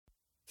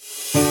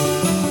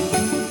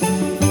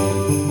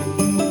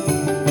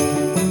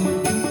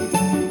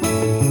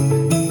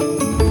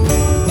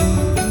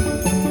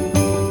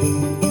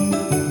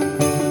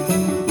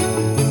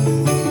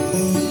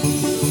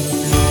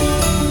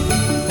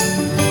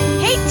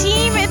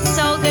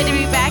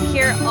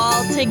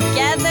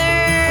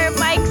together.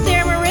 Mike,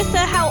 Sarah,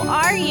 Marissa, how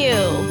are you?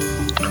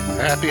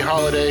 Happy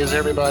holidays,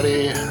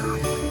 everybody.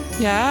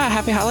 Yeah,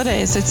 happy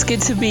holidays. It's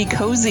good to be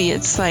cozy.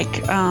 It's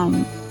like,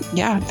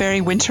 very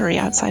wintry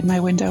outside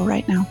my window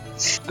right now.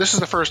 This is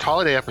the first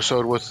holiday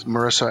episode with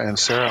Marissa and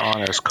Sarah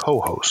on as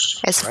co-hosts.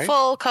 As right?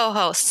 full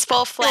co-hosts,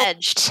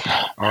 full-fledged.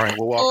 All right,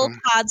 well, Full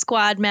welcome. Pod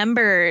Squad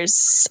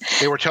members.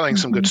 They were telling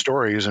some good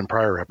stories in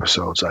prior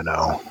episodes, I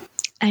know.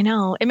 I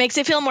know. It makes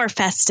it feel more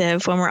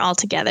festive when we're all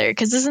together,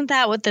 because isn't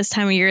that what this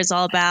time of year is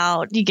all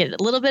about? You get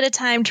a little bit of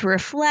time to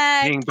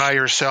reflect. Being by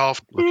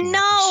yourself. looking at the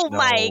No, snow.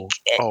 Mike.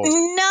 Oh,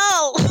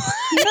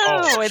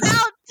 No, it's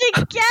about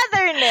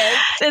togetherness.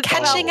 It's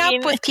Catching about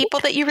up with people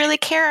that you really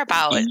care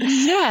about.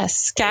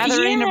 Yes,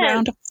 gathering Yes.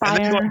 around a and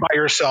then fire, going by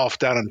yourself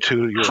down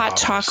into your hot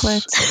office.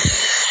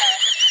 chocolates.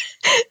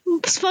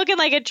 spoken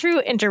like a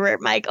true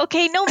introvert, Mike.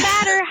 Okay, no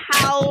matter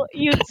how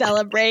you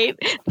celebrate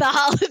the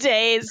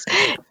holidays,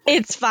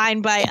 it's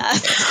fine by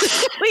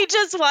us. We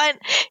just want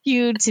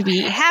you to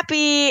be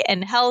happy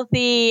and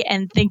healthy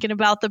and thinking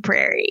about the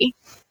prairie.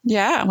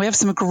 Yeah, we have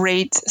some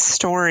great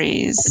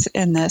stories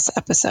in this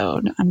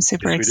episode. I'm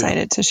super Yes, we do.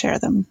 excited to share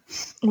them.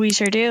 We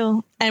sure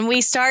do. And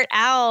we start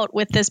out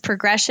with this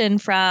progression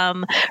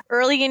from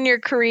early in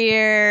your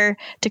career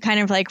to kind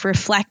of like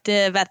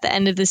reflective at the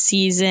end of the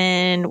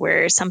season,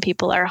 where some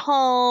people are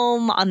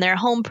home on their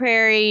home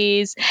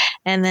prairies,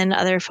 and then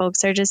other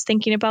folks are just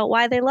thinking about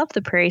why they love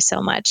the prairie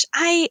so much.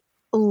 I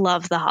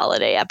love the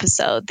holiday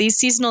episode. These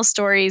seasonal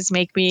stories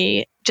make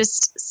me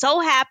just so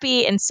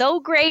happy and so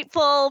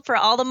grateful for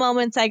all the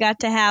moments I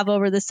got to have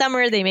over the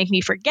summer. They make me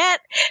forget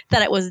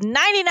that it was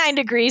 99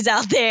 degrees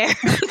out there.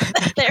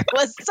 There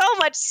was so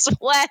much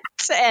sweat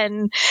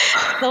and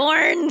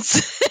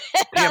thorns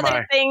and other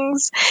TMI.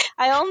 things.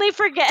 I only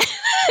forget.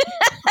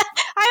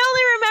 I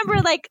only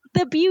remember like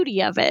the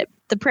beauty of it.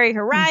 The prairie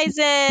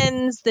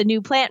horizons, the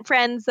new plant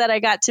friends that I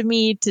got to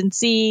meet and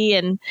see,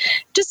 and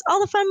just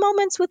all the fun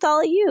moments with all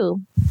of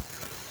you.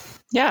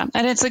 Yeah,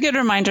 and it's a good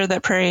reminder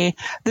that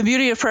the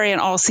beauty of prairie in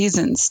all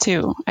seasons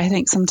too. I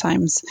think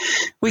sometimes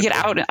we get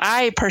out,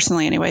 I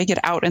personally anyway, get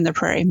out in the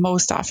prairie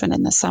most often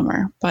in the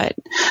summer, but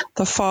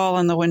the fall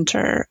and the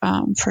winter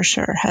for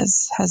sure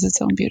has its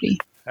own beauty.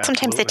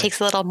 Sometimes it Absolutely. takes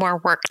a little more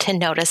work to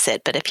notice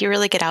it, but if you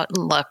really get out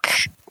and look,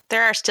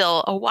 there are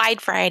still a wide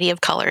variety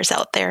of colors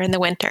out there in the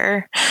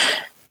winter,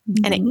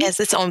 and it has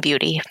its own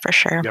beauty for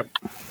sure. Yep.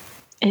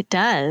 It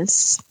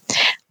does.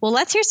 Well,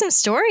 let's hear some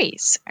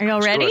stories. Are y'all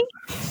Let's do ready? it.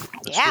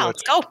 Yeah, do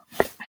let's go.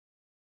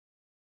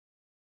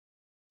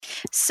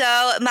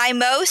 So my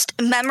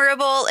most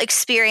memorable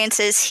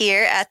experiences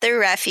here at the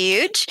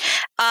refuge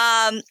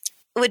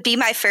would be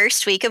my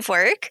first week of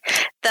work.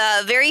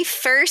 The very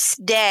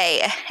first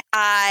day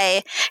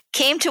I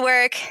came to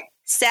work,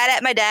 sat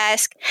at my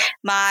desk,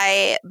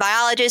 my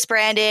biologist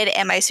Brandon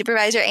and my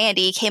supervisor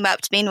Andy came up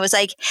to me and was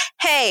like,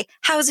 "Hey,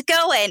 how's it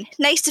going?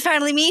 Nice to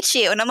finally meet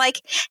you." And I'm like,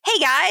 "Hey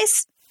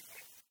guys,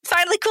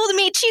 finally cool to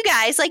meet you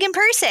guys, like in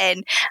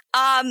person."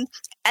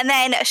 And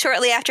then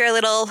shortly after a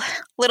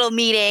little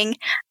meeting,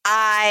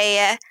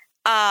 I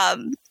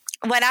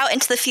went out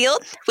into the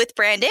field with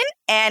Brandon,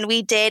 and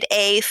we did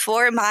a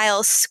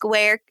 4-mile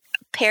square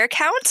pair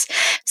count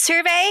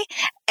survey.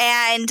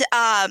 And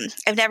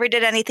I've never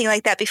did anything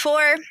like that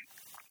before.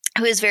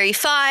 It was very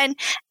fun.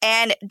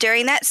 And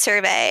during that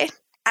survey,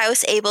 I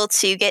was able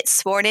to get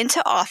sworn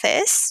into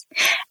office.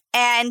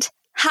 And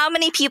how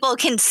many people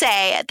can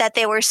say that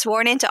they were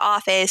sworn into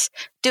office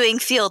doing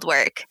field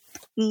work?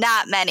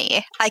 Not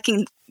many. I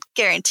can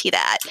guarantee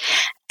that.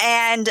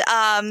 And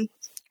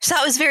so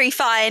that was very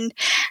fun.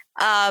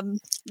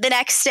 The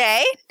next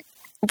day,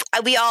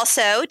 we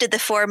also did the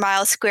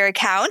 4-mile square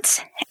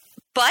count,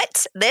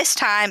 but this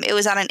time it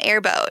was on an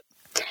airboat.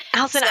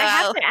 Allison, I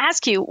have to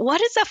ask you,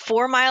 what is a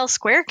 4-mile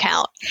square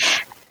count?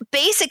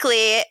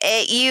 Basically,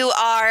 you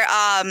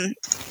are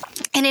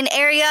in an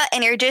area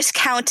and you're just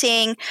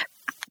counting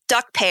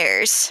duck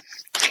pairs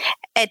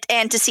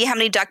and to see how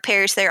many duck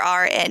pairs there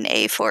are in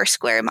a 4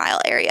 square mile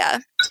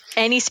area.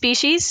 Any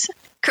species?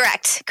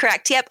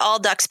 Correct. Yep, all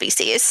duck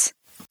species.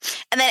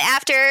 And then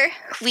after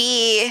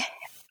we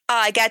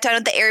got done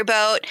with the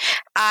airboat,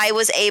 I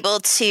was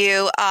able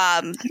to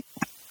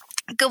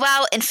go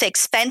out and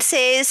fix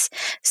fences.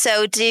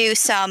 So do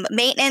some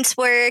maintenance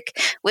work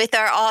with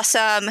our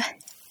awesome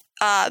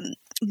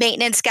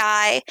maintenance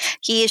guy.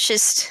 He is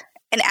just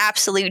an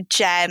absolute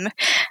gem.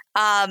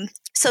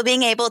 So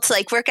being able to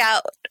like work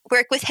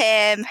with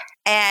him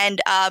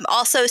and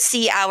also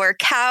see our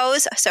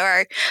cows, so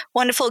our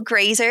wonderful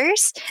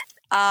grazers.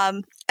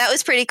 That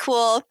was pretty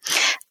cool.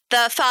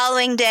 The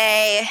following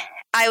day,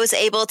 I was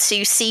able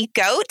to see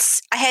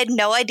goats. I had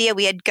no idea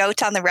we had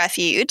goats on the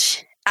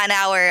refuge on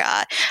our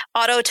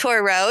auto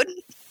tour road.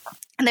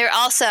 And they're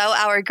also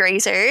our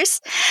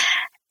grazers.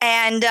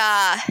 And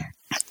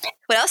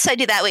what else did I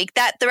do that week?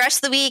 The rest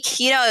of the week,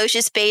 it was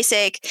just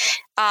basic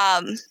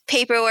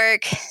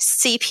paperwork,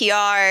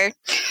 CPR,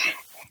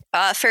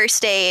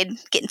 first aid,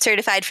 getting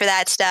certified for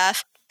that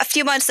stuff. a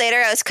few months later,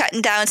 I was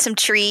cutting down some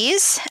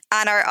trees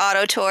on our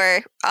auto tour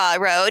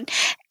road,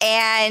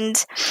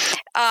 and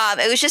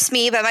it was just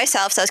me by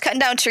myself. So I was cutting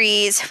down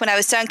trees. When I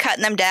was done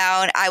cutting them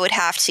down, I would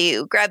have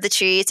to grab the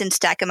trees and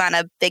stack them on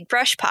a big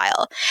brush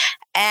pile.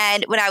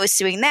 And when I was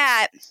doing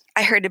that,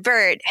 I heard a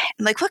bird.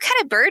 I'm like, what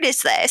kind of bird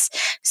is this?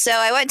 So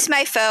I went to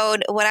my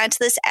phone, went onto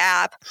this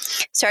app,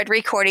 started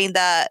recording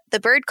the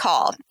bird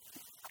call.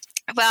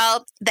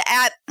 Well, the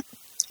app,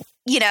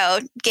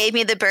 gave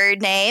me the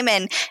bird name,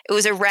 and it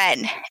was a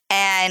wren.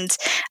 And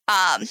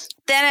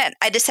then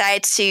I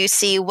decided to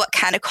see what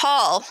kind of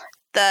call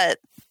the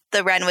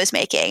wren was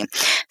making.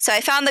 So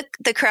I found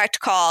the correct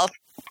call,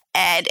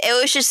 and it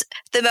was just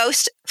the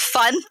most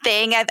fun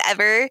thing I've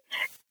ever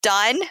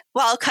done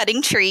while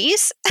cutting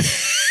trees.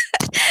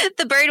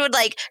 The bird would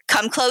like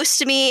come close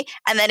to me,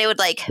 and then it would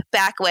like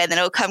back away, and then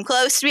it would come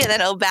close to me, and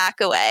then it would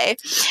back away.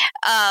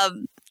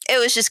 It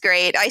was just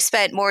great. I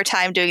spent more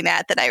time doing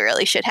that than I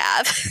really should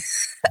have.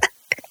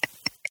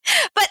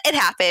 But it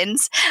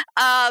happens.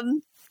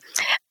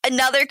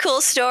 Another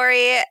cool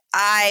story,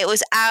 I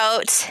was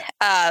out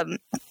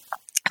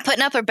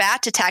putting up a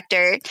bat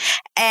detector,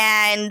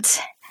 and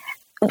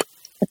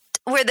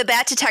where the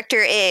bat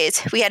detector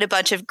is, we had a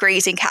bunch of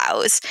grazing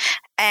cows,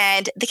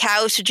 and the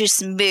cows would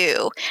just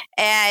moo.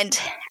 And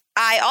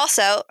I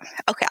also,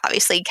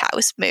 obviously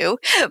cows moo,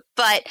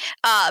 but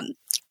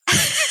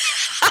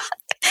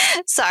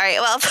sorry,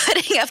 while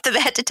putting up the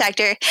bat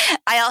detector,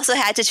 I also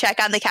had to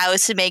check on the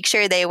cows to make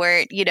sure they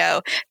weren't,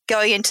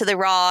 going into the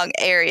wrong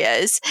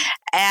areas.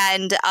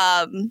 And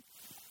when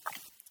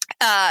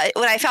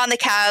I found the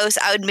cows,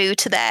 I would moo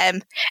to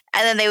them,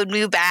 and then they would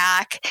moo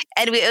back,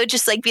 and it would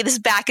just like be this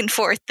back and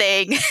forth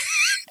thing.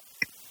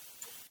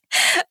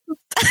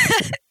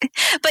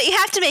 But you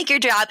have to make your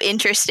job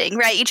interesting,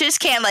 right? You just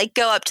can't like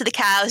go up to the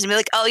cows and be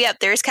like, oh, yep,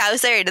 there's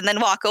cows there, and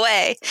then walk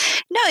away.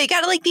 No, you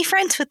got to like be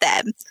friends with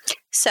them.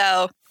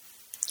 So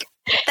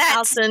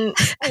Allison,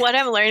 what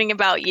I'm learning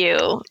about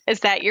you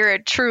is that you're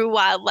a true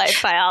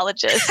wildlife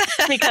biologist,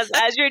 because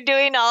as you're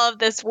doing all of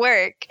this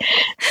work,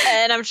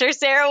 and I'm sure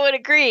Sarah would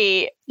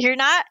agree, you're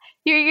doing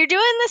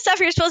the stuff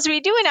you're supposed to be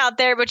doing out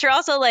there, but you're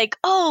also like,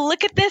 oh,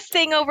 look at this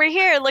thing over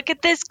here. Look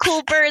at this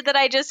cool bird that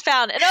I just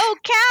found. And oh,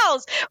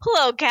 cows.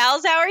 Hello,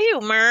 cows. How are you?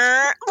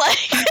 Murr.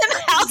 Like,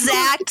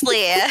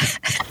 exactly.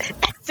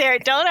 Sarah,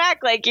 don't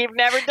act like you've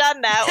never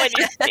done that when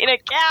you've seen a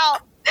cow.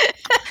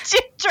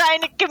 She's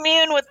trying to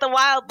commune with the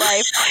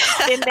wildlife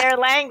in their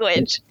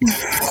language.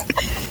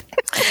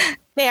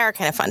 They are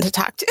kind of fun to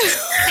talk to.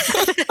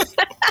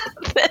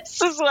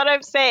 This is what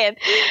I'm saying.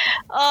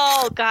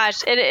 Oh,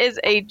 gosh. It is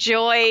a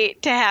joy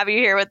to have you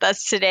here with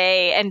us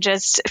today and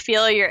just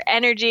feel your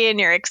energy and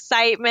your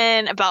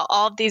excitement about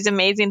all of these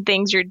amazing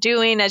things you're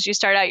doing as you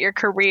start out your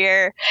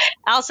career.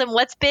 Allison,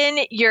 what's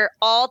been your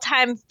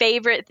all-time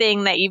favorite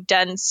thing that you've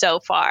done so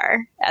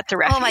far at the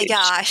Refuge? Oh, my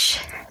gosh.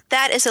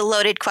 That is a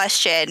loaded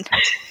question.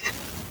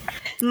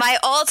 My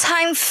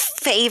all-time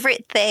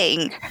favorite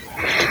thing.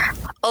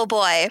 Oh,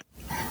 boy.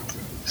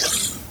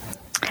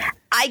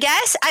 I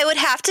guess I would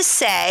have to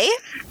say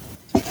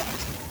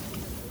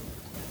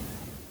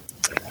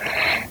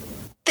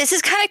this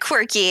is kind of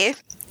quirky,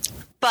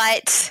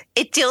 but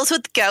it deals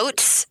with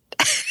goats.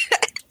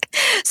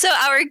 So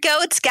our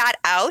goats got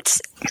out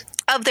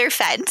of their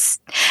fence,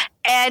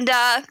 and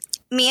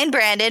me and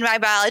Brandon, my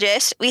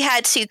biologist, we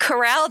had to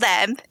corral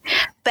them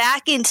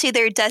back into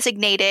their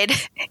designated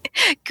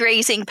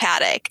grazing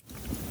paddock.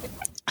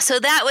 So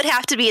that would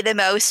have to be the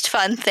most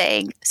fun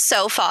thing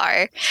so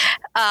far.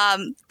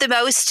 I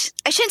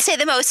shouldn't say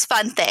the most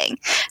fun thing,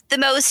 the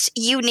most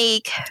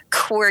unique,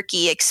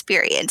 quirky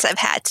experience I've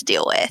had to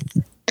deal with.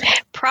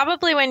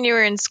 Probably when you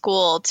were in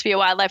school to be a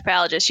wildlife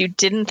biologist, you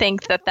didn't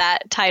think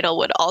that title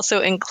would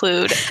also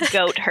include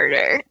goat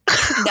herder.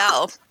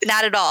 No,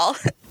 not at all.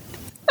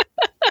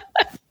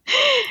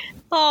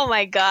 Oh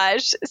my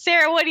gosh.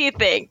 Sarah, what do you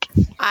think?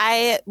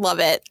 I love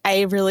it.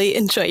 I really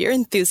enjoy your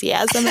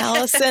enthusiasm,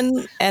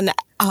 Allison. And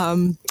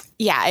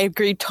I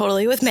agree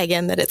totally with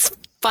Megan that it's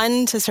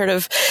fun to sort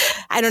of,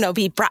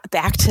 be brought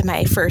back to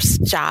my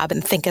first job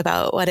and think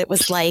about what it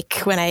was like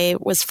when I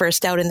was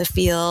first out in the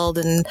field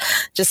and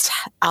just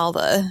all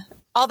the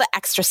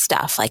extra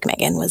stuff, like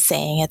Megan was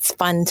saying. It's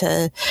fun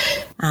to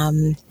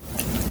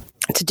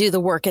do the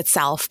work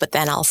itself, but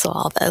then also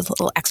all the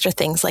little extra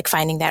things like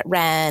finding that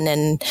wren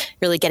and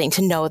really getting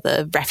to know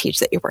the refuge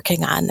that you're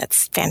working on.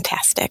 That's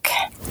fantastic.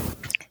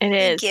 It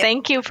is.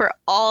 Thank you for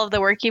all of the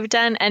work you've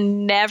done,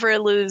 and never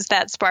lose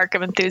that spark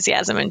of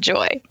enthusiasm and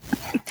joy.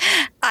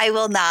 I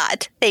will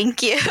not.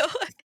 Thank you.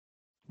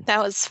 That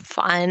was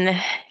fun.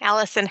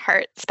 Allison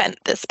Hart spent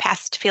this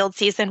past field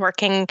season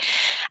working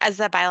as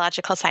a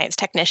biological science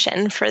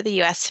technician for the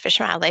U.S.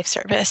 Fish and Wildlife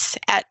Service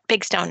at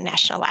Big Stone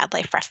National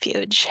Wildlife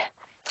Refuge.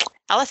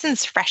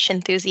 Allison's fresh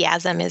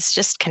enthusiasm is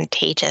just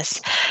contagious.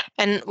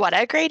 And what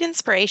a great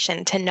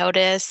inspiration to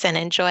notice and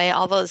enjoy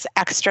all those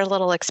extra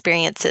little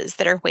experiences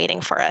that are waiting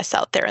for us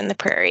out there in the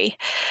prairie.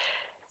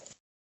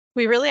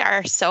 We really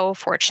are so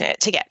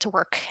fortunate to get to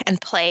work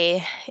and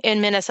play in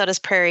Minnesota's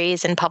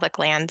prairies and public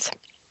lands.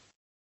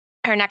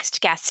 Our next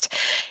guest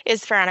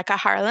is Veronica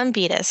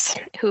Harlem-Beatis,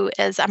 who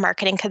is a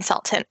marketing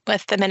consultant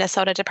with the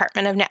Minnesota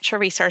Department of Natural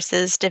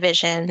Resources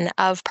Division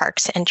of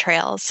Parks and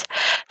Trails.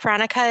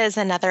 Veronica is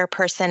another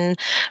person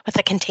with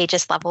a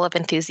contagious level of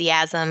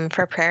enthusiasm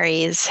for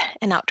prairies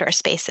and outdoor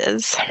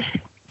spaces.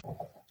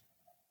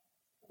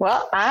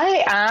 Well,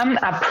 I am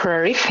a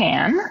prairie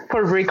fan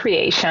for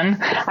recreation.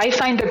 I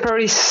find the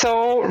prairie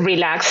so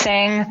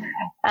relaxing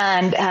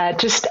and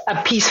just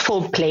a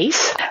peaceful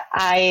place.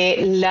 I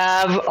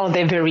love all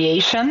the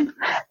variation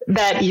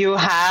that you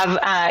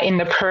have in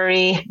the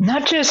prairie,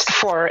 not just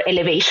for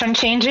elevation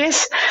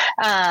changes,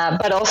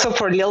 but also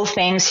for little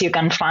things you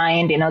can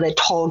find, the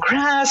tall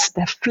grass,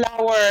 the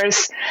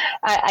flowers.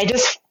 I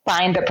just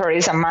find the prairie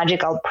is a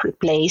magical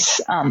place.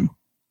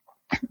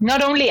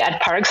 Not only at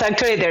parks,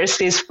 actually, there's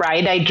this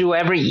ride I do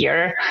every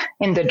year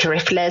in the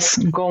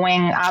Driftless,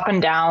 going up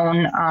and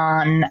down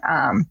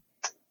on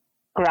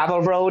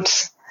gravel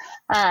roads.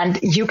 And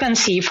you can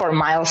see for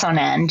miles on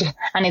end,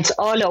 and it's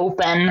all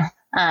open,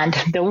 and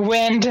the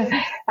wind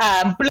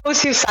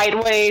blows you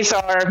sideways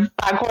or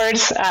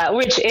backwards,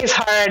 which is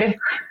hard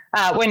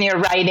when you're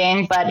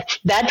riding. But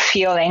that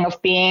feeling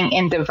of being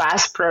in the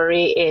vast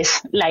prairie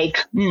is like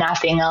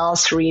nothing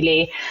else,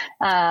 really.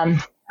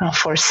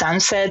 For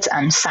sunsets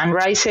and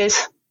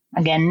sunrises,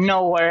 again,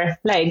 nowhere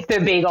like the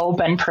big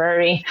open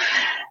prairie.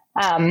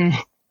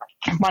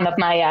 One of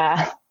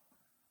my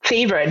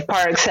favorite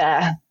parks,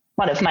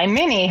 one of my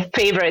many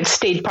favorite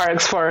state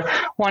parks for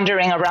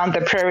wandering around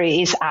the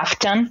prairie is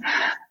Afton.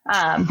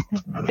 I'm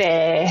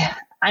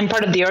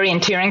part of the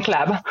orienteering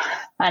club,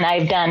 and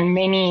I've done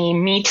many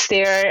meets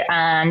there,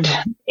 and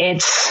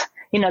it's,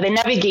 the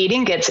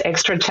navigating gets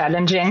extra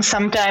challenging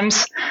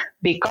sometimes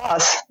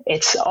because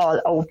it's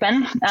all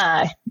open.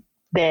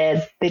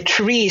 The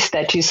trees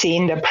that you see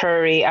in the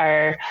prairie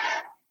are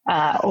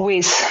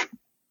always,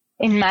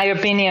 in my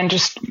opinion,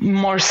 just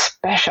more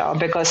special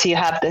because you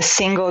have the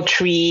single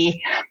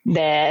tree,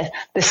 the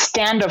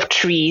stand of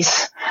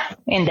trees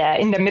in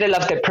the middle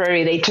of the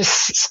prairie. They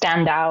just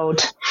stand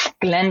out.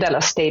 Glendale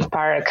State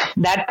Park.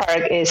 That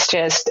park is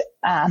just,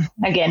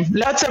 again,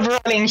 lots of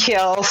rolling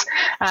hills,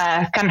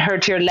 can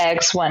hurt your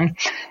legs when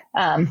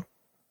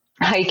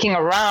hiking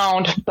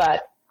around,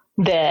 but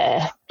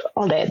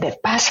all the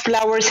past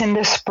flowers in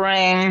the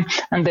spring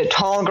and the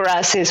tall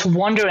grasses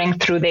wandering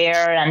through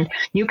there, and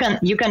you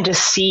can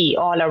just see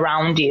all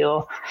around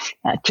you,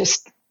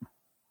 just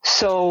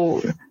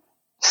so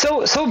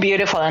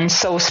beautiful and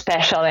so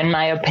special, in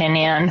my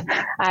opinion.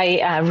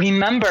 I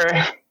remember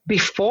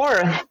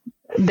before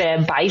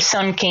the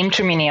bison came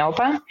to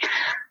Minneopa,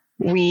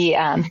 we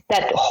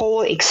that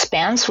whole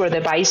expanse where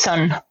the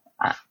bison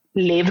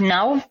live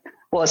now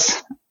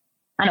was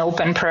an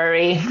open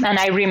prairie. And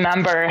I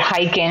remember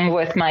hiking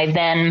with my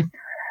then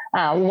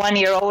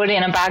 1-year-old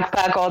in a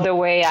backpack all the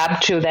way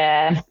up to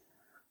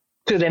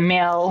the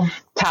mill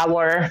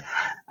tower.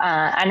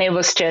 And it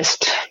was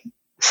just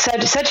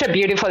such a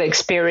beautiful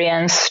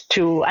experience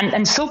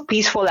and so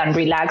peaceful and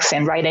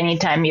relaxing, right?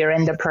 Anytime you're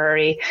in the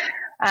prairie.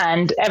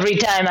 And every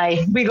time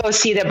we go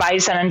see the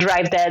bison and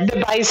drive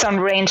the bison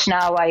range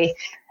now, I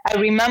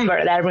remember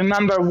that. I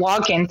remember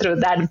walking through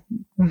that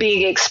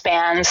big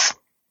expanse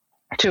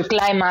to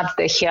climb up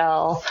the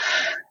hill.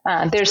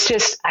 There's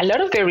just a lot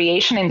of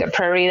variation in the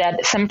prairie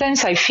that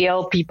sometimes I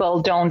feel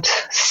people don't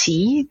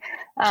see.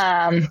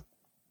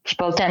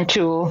 People tend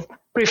to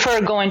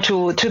prefer going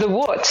to the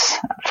woods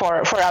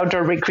for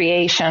outdoor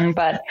recreation,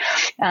 but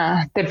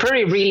the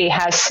prairie really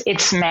has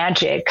its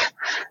magic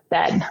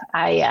that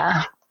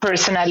I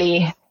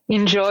personally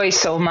enjoy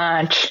so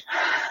much.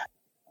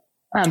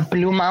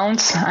 Blue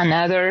Mounds,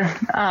 another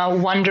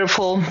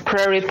wonderful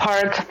prairie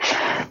park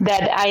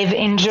that I've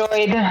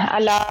enjoyed a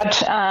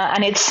lot.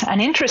 And it's an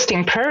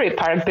interesting prairie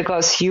park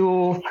because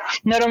you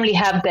not only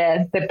have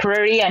the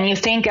prairie and you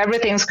think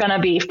everything's going to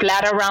be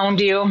flat around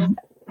you,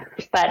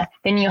 but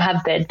then you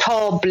have the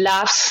tall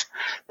bluffs,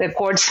 the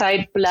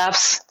quartzite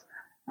bluffs,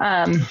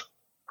 out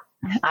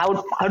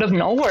of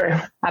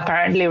nowhere,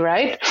 apparently,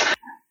 right?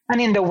 And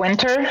in the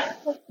winter,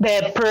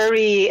 the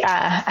prairie,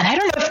 and I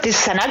don't know if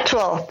this is an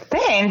actual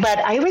thing, but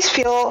I always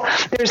feel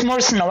there's more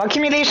snow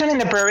accumulation in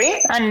the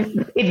prairie,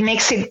 and it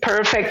makes it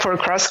perfect for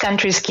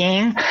cross-country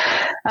skiing.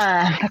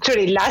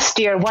 Actually, last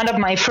year, one of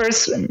my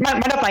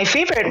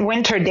favorite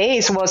winter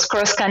days was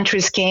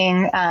cross-country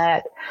skiing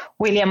at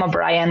William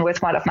O'Brien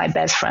with one of my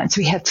best friends.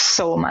 We had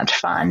so much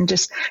fun,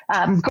 just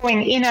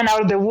going in and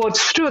out of the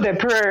woods, through the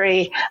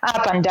prairie,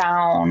 up and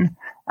down.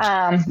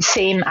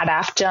 Same at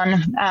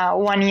Afton.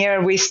 1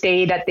 year we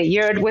stayed at the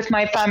yurt with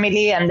my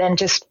family and then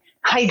just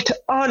hiked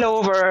all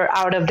over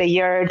out of the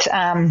yurt.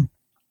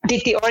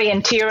 Did the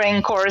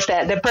orienteering course,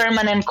 the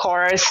permanent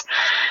course,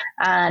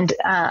 and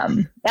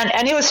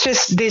it was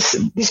just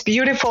this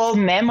beautiful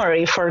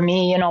memory for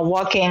me,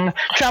 walking,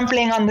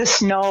 trampling on the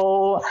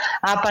snow,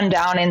 up and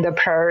down in the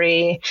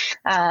prairie.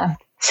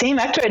 Same,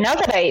 actually, now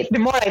that the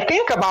more I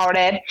think about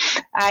it,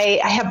 I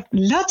have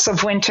lots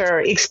of winter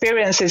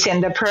experiences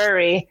in the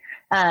prairie.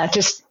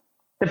 Just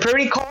The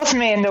prairie calls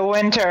me in the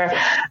winter,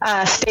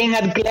 staying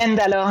at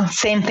Glendalough,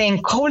 same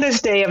thing,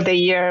 coldest day of the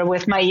year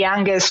with my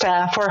youngest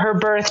for her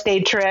birthday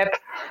trip.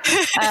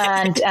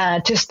 And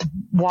just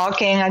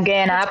walking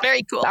again up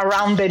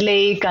around the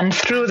lake and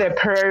through the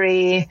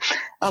prairie,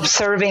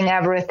 observing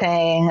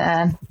everything,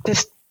 and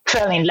just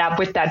fell in love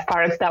with that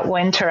park that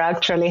winter,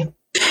 actually.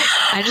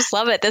 I just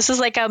love it. This is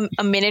like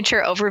a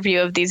miniature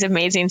overview of these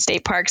amazing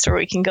state parks where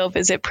we can go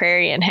visit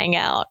Prairie and hang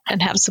out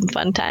and have some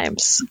fun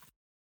times.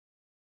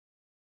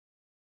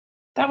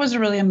 That was a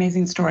really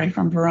amazing story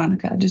from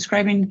Veronica,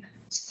 describing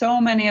so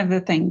many of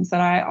the things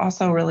that I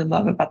also really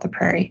love about the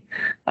Prairie,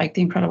 like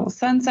the incredible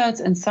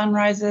sunsets and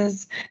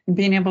sunrises and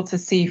being able to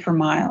see for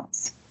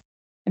miles.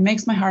 It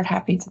makes my heart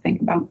happy to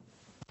think about.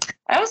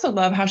 I also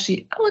love how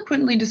she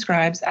eloquently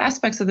describes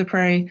aspects of the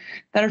Prairie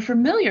that are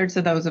familiar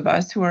to those of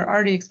us who are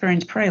already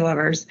experienced prairie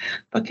lovers,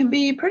 but can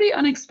be pretty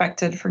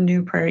unexpected for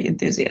new prairie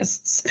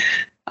enthusiasts,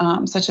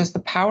 such as the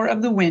power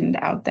of the wind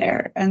out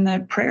there, and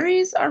that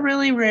prairies are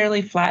really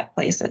rarely flat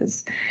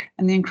places,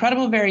 and the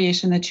incredible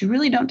variation that you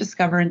really don't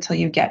discover until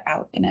you get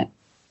out in it.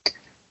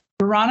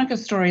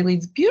 Veronica's story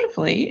leads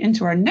beautifully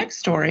into our next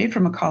story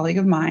from a colleague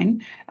of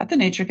mine at the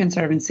Nature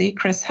Conservancy,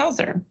 Chris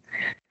Helzer.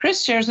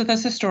 Chris shares with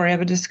us a story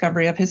of a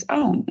discovery of his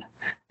own.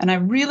 And I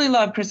really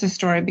love Chris's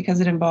story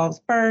because it involves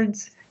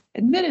birds,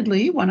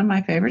 admittedly one of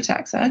my favorite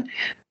taxa,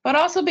 but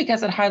also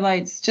because it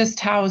highlights just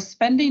how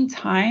spending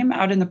time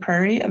out in the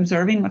prairie,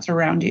 observing what's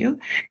around you,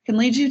 can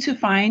lead you to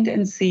find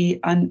and see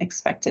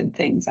unexpected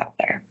things out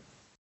there.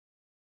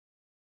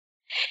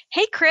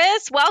 Hey,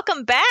 Chris,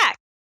 welcome back.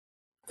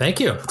 Thank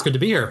you. It's good to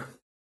be here.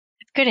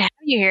 It's good to have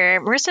you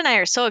here. Marissa and I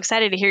are so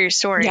excited to hear your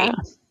story. Yeah.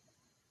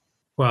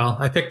 Well,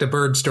 I picked a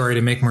bird story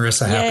to make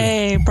Marissa happy.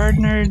 Yay, bird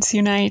nerds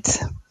unite.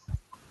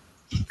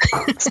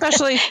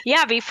 Especially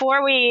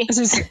before we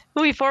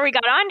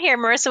got on here,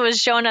 Marissa was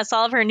showing us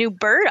all of her new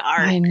bird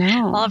art. I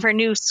know. All of her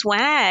new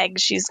swag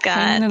she's got.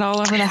 Hanging it all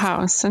over the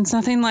house. And it's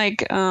nothing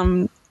like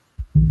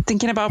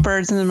thinking about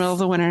birds in the middle of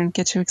the winter and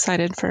get you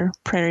excited for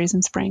prairies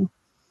in spring.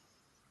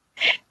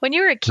 When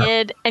you were a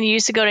kid and you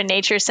used to go to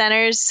nature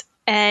centers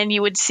and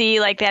you would see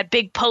like they had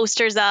big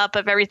posters up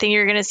of everything you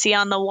were going to see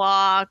on the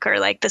walk, or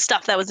like the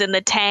stuff that was in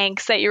the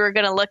tanks that you were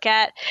going to look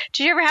at,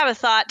 did you ever have a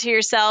thought to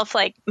yourself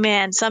like,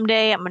 man,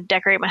 someday I'm going to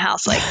decorate my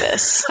house like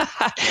this? No,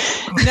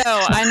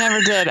 I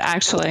never did,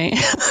 actually,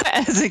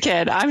 as a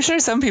kid. I'm sure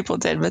some people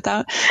did, but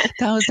that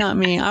was not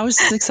me. I was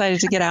just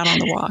excited to get out on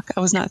the walk. I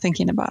was not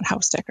thinking about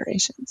house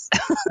decorations.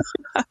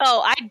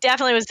 Oh, I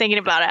definitely was thinking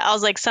about it. I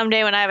was like,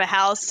 someday when I have a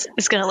house,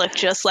 it's going to look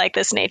just like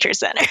this nature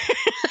center.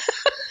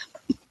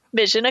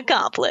 Mission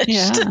accomplished.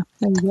 Yeah,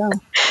 there you go.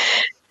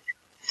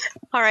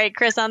 All right,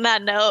 Chris, on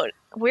that note,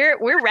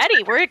 we're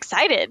ready. We're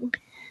excited.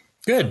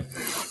 Good.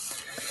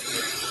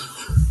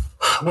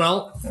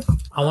 Well,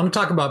 I want to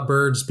talk about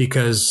birds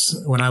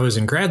because when I was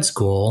in grad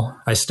school,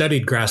 I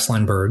studied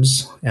grassland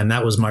birds, and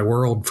that was my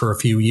world for a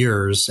few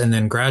years. And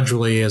then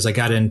gradually, as I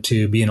got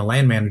into being a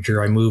land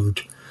manager, I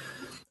moved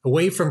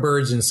away from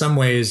birds in some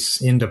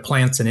ways into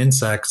plants and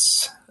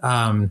insects.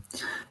 And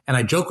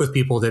I joke with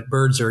people that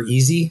birds are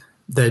easy,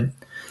 that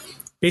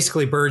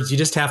basically birds, you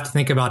just have to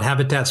think about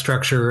habitat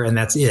structure and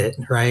that's it,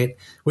 right?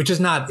 Which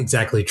is not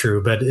exactly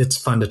true, but it's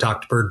fun to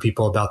talk to bird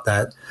people about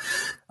that.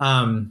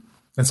 And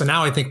so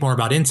now I think more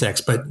about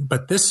insects,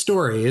 but this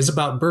story is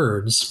about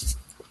birds,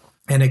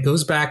 and it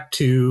goes back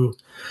to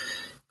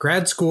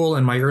grad school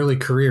and my early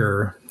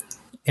career.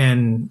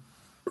 And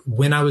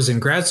when I was in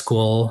grad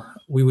school,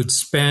 we would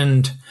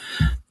spend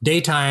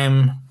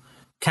daytime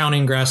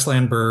counting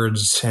grassland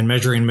birds and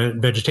measuring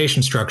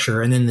vegetation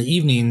structure. And in the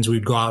evenings,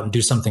 we'd go out and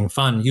do something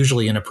fun,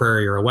 usually in a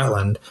prairie or a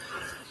wetland.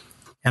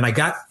 And I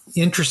got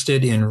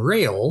interested in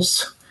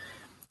rails,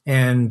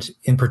 and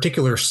in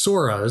particular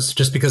soras,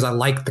 just because I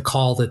liked the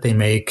call that they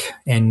make.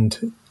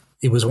 And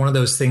it was one of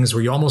those things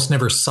where you almost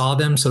never saw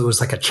them. So it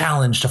was like a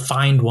challenge to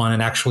find one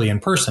and actually in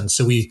person.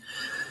 So we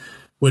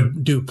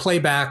would do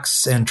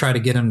playbacks and try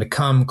to get them to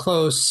come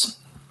close.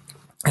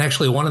 And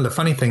actually, one of the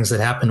funny things that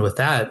happened with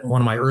that,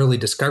 one of my early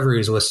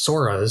discoveries with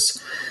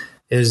soras,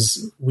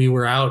 is we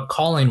were out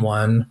calling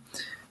one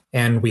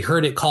and we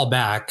heard it call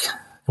back.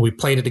 And we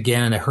played it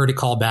again and I heard it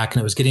call back, and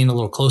it was getting a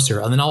little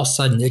closer. And then all of a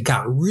sudden it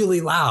got really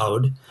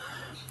loud.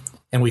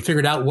 And we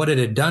figured out what it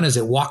had done is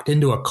it walked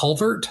into a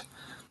culvert,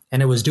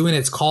 and it was doing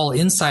its call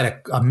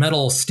inside a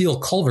metal steel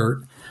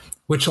culvert,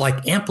 which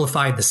like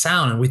amplified the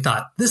sound. And we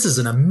thought, this is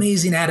an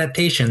amazing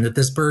adaptation that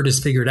this bird has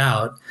figured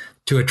out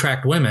to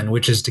attract women,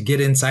 which is to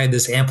get inside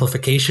this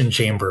amplification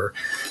chamber.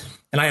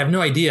 And I have no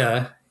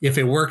idea if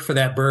it worked for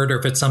that bird or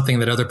if it's something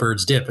that other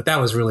birds did, but that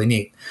was really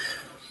neat.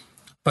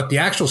 But the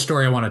actual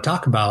story I want to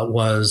talk about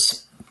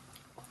was,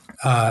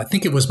 I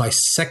think it was my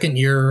second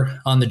year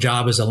on the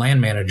job as a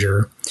land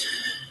manager.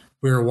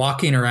 We were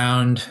walking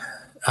around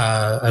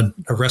a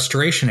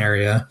restoration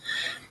area,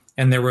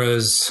 and there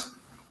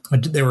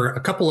were a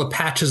couple of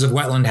patches of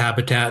wetland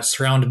habitat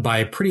surrounded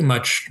by pretty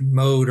much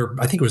mowed, or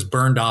I think it was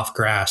burned off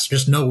grass,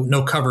 just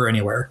no cover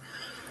anywhere.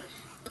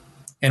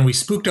 And we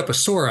spooked up a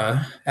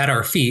sora at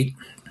our feet,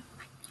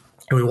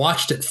 And we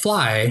watched it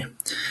fly, and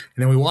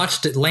then we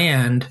watched it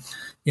land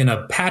in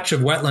a patch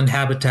of wetland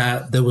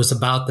habitat that was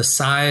about the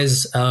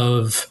size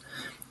of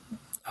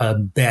a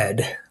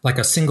bed, like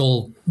a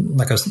single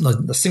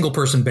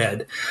person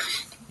bed.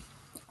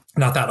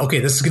 And I thought, okay,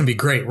 this is going to be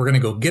great. We're going to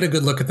go get a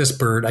good look at this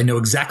bird. I know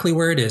exactly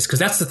where it is, because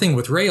that's the thing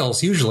with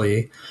rails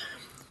usually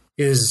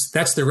is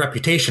that's their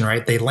reputation,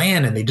 right? They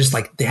land and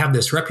they have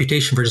this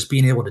reputation for just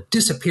being able to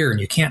disappear, and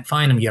you can't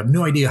find them. You have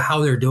no idea how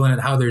they're doing it,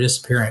 how they're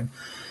disappearing.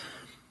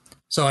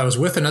 So I was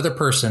with another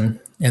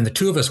person, and the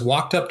two of us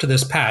walked up to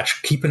this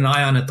patch, keeping an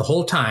eye on it the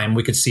whole time.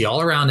 We could see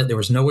all around it. There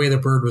was no way the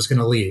bird was going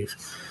to leave.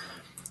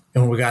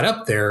 And when we got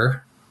up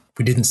there,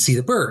 we didn't see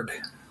the bird.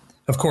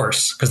 Of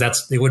course, because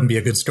it wouldn't be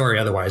a good story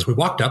otherwise. We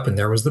walked up and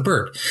there was the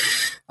bird.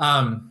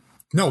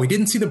 No, we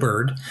didn't see the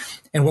bird.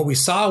 And what we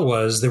saw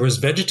was there was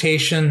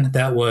vegetation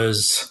that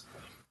was,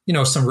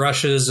 some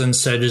rushes and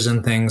sedges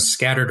and things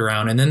scattered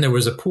around. And then there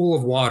was a pool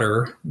of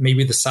water,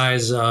 maybe the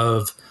size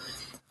of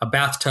a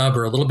bathtub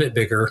or a little bit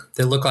bigger,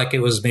 that looked like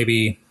it was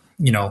maybe,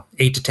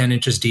 8 to 10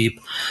 inches deep.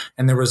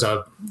 And there was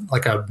a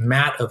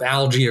mat of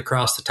algae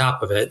across the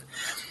top of it.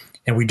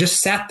 And we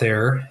just sat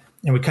there.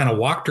 And we kind of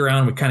walked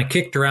around, we kind of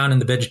kicked around in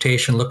the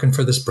vegetation looking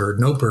for this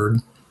bird, no bird.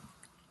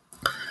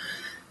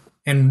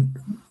 And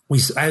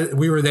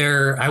we were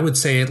there, I would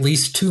say, at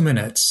least 2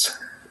 minutes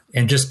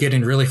and just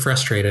getting really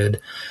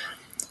frustrated.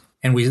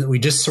 And we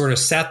just sort of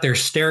sat there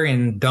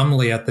staring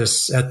dumbly at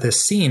this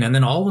scene. And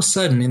then all of a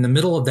sudden, in the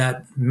middle of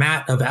that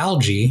mat of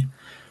algae,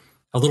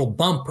 a little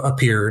bump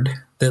appeared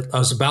that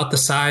was about the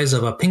size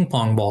of a ping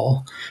pong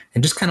ball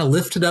and just kind of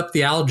lifted up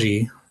the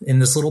algae in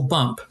this little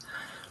bump.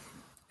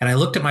 And I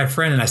looked at my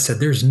friend and I said,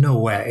 there's no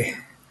way.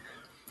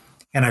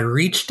 And I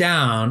reached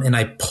down and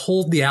I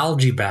pulled the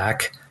algae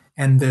back,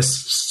 and this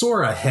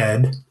Sora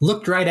head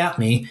looked right at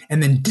me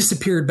and then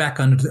disappeared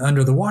back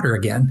under the water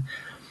again,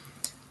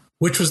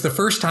 which was the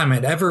first time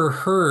I'd ever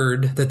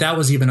heard that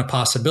was even a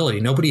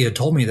possibility. Nobody had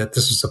told me that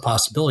this was a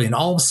possibility. And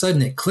all of a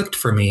sudden it clicked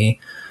for me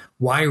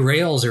why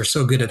rails are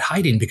so good at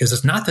hiding, because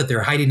it's not that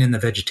they're hiding in the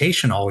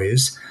vegetation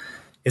always.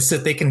 It's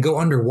that they can go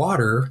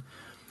underwater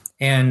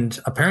and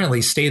apparently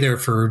stay there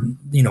for,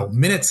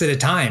 minutes at a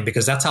time,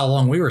 because that's how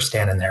long we were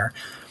standing there.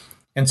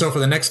 And so for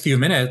the next few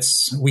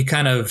minutes, we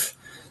kind of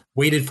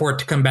waited for it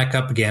to come back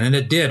up again. And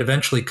it did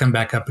eventually come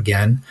back up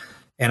again.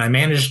 And I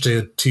managed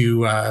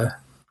to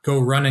go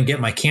run and get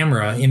my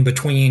camera in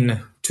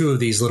between two of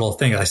these little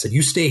things. I said,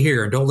 you stay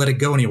here and don't let it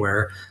go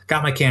anywhere.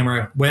 Got my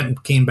camera, went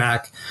and came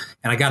back.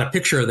 And I got a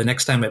picture the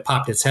next time it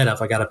popped its head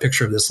up. I got a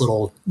picture of this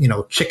little,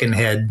 chicken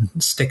head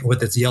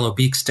with its yellow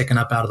beak sticking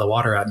up out of the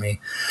water at me.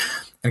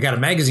 I got a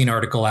magazine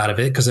article out of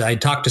it because I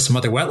talked to some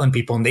other wetland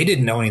people and they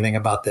didn't know anything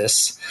about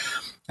this.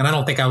 And I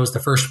don't think I was the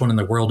first one in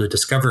the world to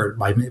discover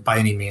it by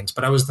any means,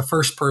 but I was the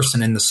first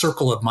person in the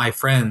circle of my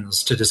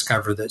friends to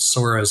discover that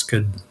Soras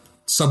could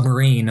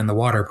submarine in the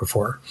water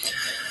before.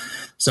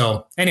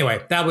 So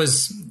anyway, it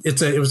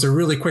was a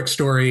really quick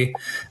story.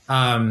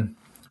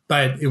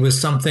 But it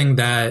was something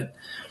that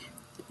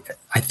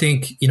I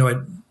think,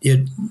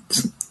 it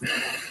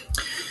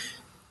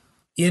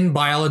in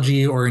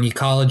biology or in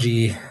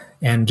ecology,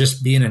 and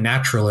just being a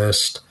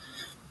naturalist,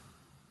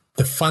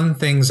 the fun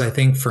things I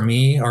think for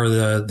me are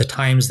the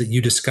times that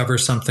you discover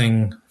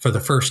something for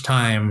the first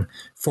time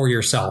for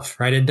yourself,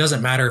 right? It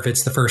doesn't matter if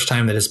it's the first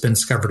time that it's been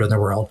discovered in the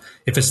world.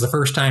 If it's the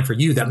first time for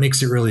you, that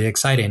makes it really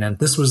exciting. And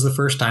this was the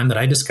first time that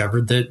I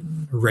discovered that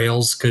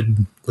rails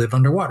could live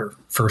underwater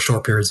for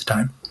short periods of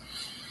time.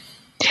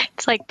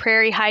 It's like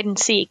prairie hide and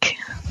seek.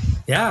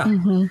 Yeah.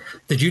 Mm-hmm.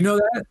 Did you know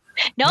that?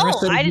 No,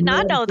 Marissa, I did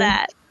not know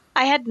that.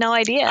 I had no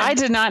idea. I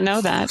did not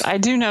know that. I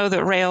do know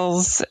that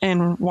rails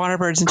and water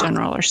birds in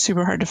general are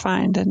super hard to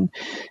find. And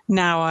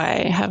now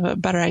I have a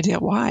better idea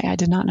why. I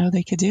did not know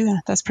they could do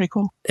that. That's pretty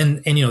cool.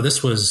 And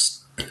this was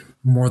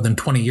more than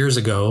 20 years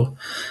ago.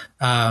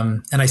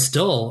 And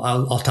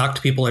I'll talk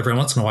to people every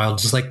once in a while,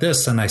 just like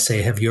this. And I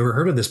say, have you ever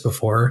heard of this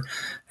before?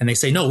 And they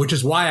say, no, which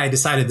is why I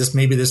decided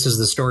maybe this is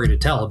the story to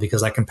tell,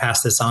 because I can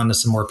pass this on to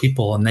some more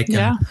people and they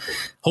can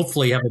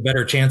hopefully have a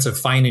better chance of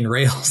finding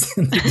rails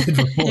than they did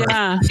before.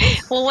 Yeah.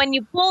 Well, when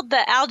you pulled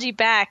the algae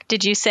back,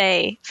 did you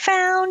say,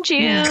 found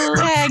you?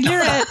 Tag,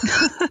 you're it.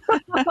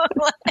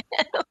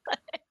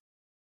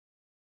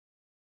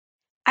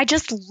 I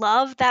just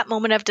love that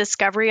moment of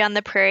discovery on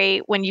the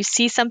prairie when you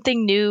see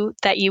something new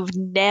that you've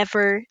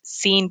never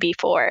seen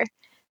before.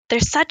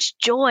 There's such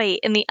joy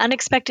in the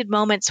unexpected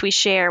moments we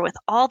share with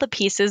all the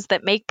pieces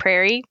that make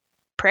prairie.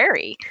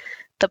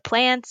 The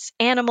plants,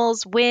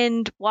 animals,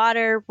 wind,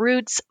 water,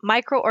 roots,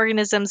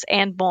 microorganisms,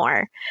 and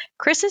more.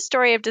 Chris's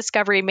story of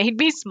discovery made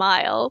me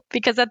smile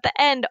because at the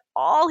end,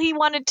 all he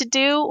wanted to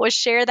do was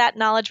share that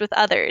knowledge with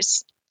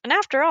others. And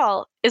after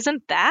all,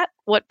 isn't that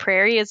what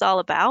prairie is all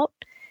about?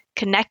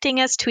 Connecting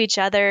us to each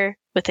other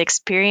with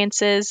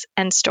experiences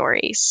and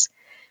stories.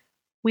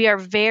 We are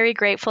very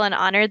grateful and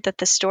honored that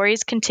the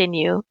stories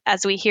continue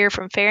as we hear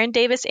from Farron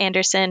Davis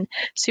Anderson,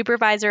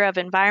 Supervisor of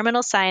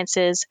Environmental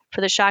Sciences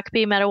for the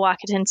Shakopee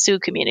Mdewakanton Sioux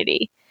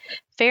community.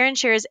 Farron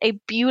shares a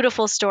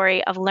beautiful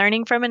story of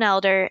learning from an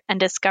elder and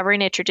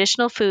discovering a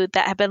traditional food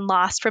that had been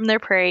lost from their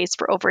prairies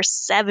for over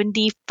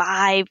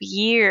 75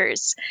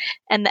 years,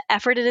 and the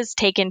effort it has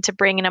taken to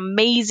bring an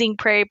amazing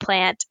prairie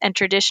plant and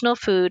traditional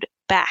food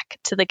back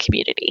to the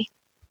community.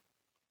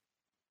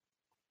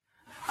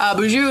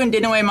 Bonjour and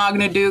Dinaway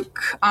Magnaduk,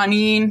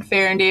 Anin,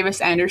 Farron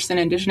Davis, Anderson,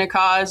 and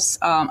Dijnakas,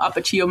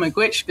 Apachio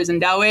Magwitch,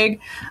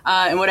 Bizendaweg.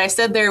 And what I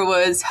said there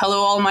was, hello,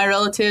 all my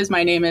relatives.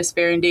 My name is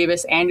Farron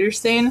Davis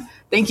Anderson.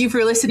 Thank you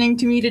for listening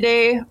to me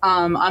today.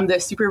 I'm the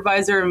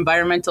supervisor of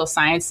environmental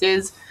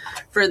sciences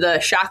for the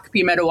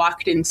Shakopee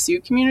Metawakan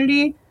Sioux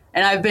community.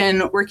 And I've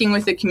been working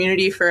with the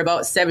community for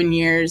about 7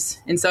 years.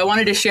 And so I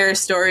wanted to share a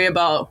story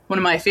about one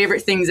of my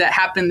favorite things that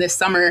happened this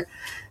summer.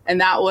 And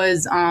that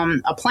was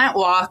a plant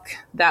walk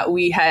that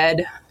we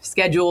had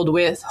scheduled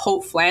with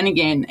Hope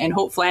Flanagan. And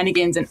Hope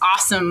Flanagan's an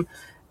awesome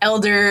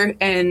elder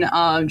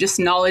and just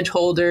knowledge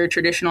holder,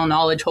 traditional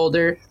knowledge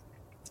holder.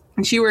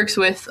 And she works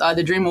with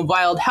the Dream of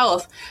Wild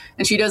Health.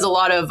 And she does a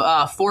lot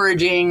of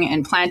foraging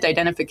and plant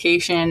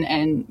identification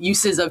and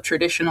uses of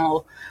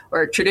traditional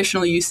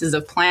uses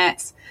of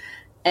plants.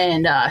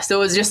 And so it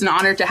was just an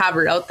honor to have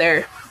her out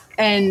there.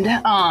 And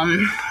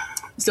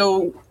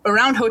so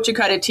around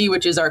Hochikata,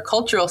 which is our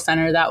cultural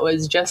center that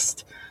was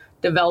just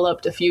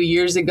developed a few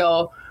years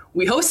ago,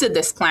 we hosted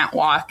this plant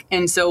walk.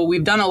 And so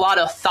we've done a lot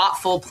of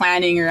thoughtful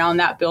planning around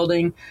that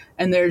building.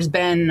 And there's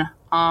been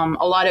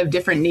a lot of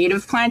different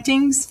native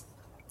plantings.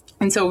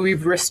 And so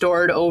we've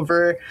restored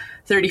over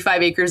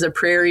 35 acres of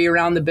prairie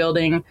around the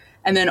building.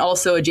 And then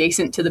also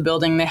adjacent to the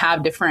building, they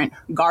have different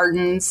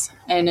gardens.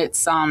 And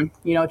it's,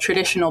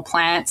 traditional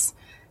plants,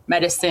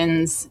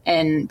 medicines,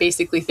 and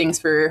basically things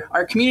for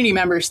our community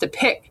members to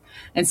pick.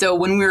 And so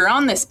when we were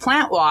on this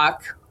plant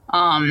walk,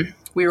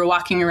 we were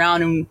walking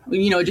around and,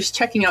 just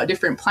checking out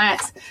different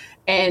plants.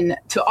 And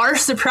to our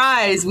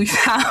surprise, we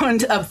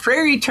found a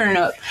prairie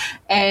turnip.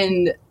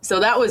 And so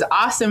that was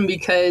awesome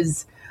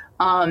because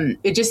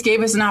it just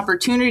gave us an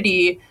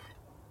opportunity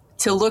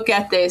to look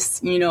at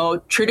this,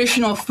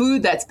 traditional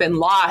food that's been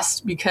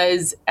lost,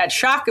 because at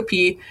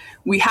Shakopee,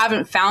 we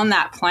haven't found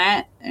that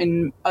plant,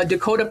 and a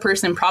Dakota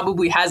person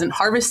probably hasn't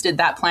harvested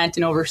that plant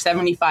in over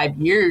 75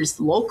 years,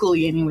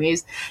 locally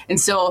anyways. And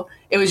so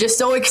it was just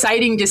so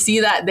exciting to see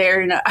that there.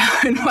 And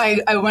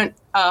I went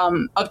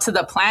up to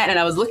the plant and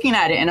I was looking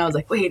at it and I was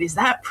like, wait, is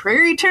that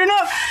prairie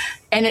turnip?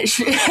 And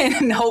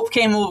and Hope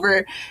came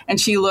over and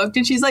she looked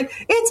and she's like,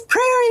 it's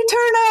prairie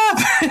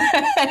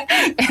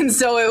turnip. And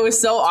so it was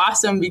so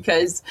awesome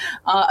because,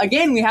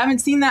 again, we haven't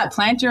seen that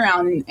plant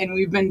around, and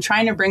we've been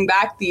trying to bring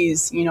back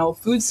these,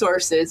 food sources.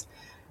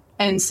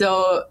 And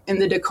so in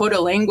the Dakota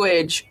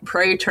language,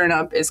 prairie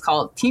turnip is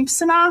called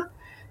timpsana.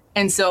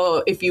 And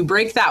so if you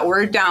break that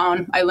word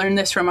down, I learned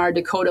this from our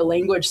Dakota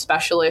language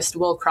specialist,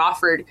 Will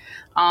Crawford.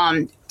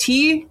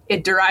 T,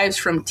 it derives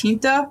from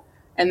tinta,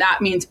 and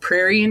that means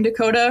prairie in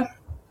Dakota.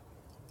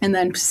 And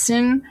then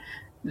psin,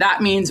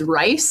 that means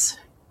rice.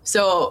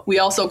 So we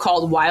also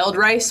called wild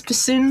rice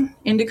psin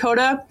in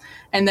Dakota.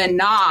 And then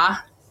na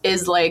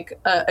is like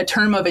a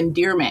term of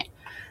endearment.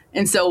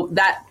 And so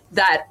that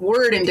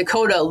word in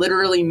Dakota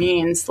literally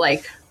means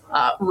like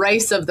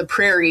rice of the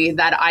prairie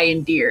that I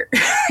endear.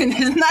 And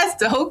isn't that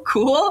so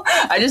cool?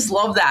 I just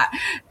love that.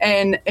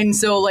 And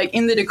so like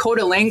in the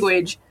Dakota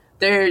language,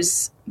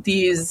 there's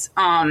these,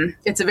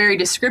 it's a very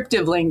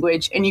descriptive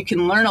language, and you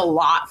can learn a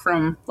lot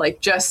from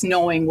like just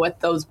knowing what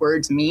those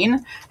words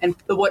mean and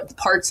what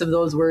parts of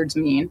those words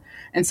mean.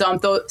 And so I'm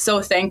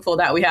so thankful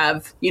that we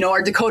have,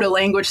 our Dakota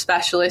language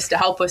specialist to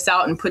help us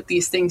out and put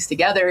these things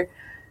together.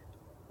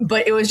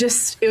 But it was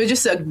just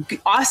an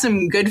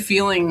awesome, good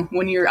feeling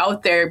when you're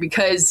out there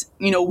because,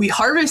 we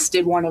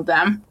harvested one of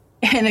them.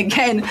 And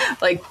again,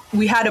 like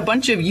we had a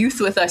bunch of youth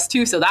with us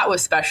too. So that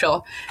was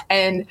special.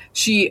 And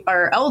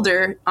our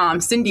elder,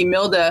 Cindy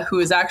Milda,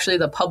 who is actually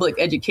the public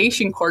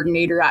education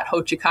coordinator at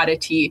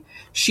Hochikata,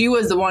 she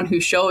was the one who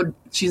showed,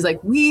 she's like,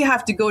 we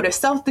have to go to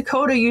South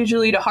Dakota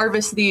usually to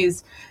harvest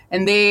these.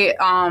 And they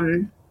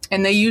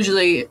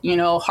usually,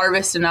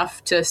 harvest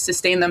enough to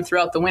sustain them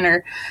throughout the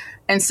winter.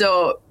 And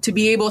so to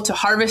be able to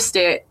harvest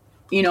it,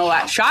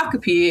 at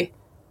Shakopee,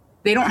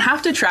 they don't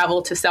have to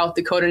travel to South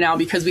Dakota now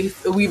because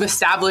we've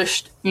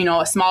established,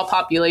 a small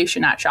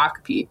population at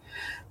Shakopee.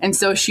 And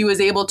so she was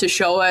able to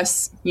show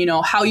us,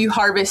 how you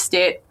harvest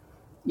it,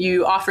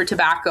 you offer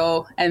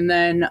tobacco, and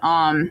then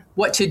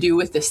what to do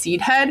with the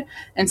seed head.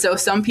 And so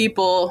some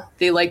people,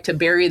 they like to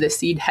bury the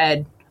seed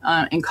head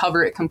and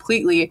cover it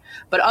completely,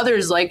 but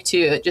others like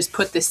to just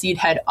put the seed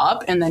head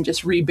up and then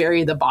just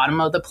rebury the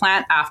bottom of the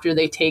plant after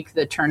they take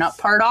the turnip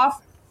part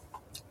off.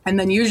 And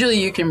then usually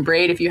you can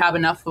braid, if you have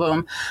enough of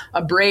them,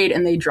 a braid,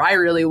 and they dry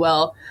really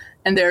well.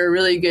 And they're a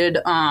really good,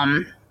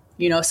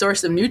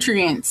 source of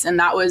nutrients. And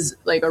that was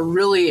like a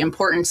really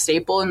important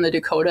staple in the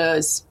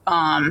Dakotas,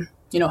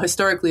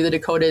 historically the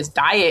Dakotas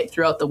diet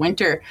throughout the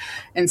winter.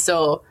 And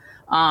so,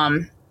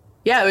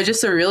 it was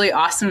just a really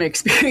awesome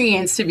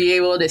experience to be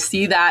able to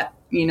see that,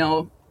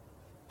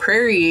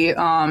 prairie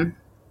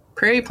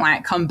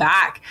plant come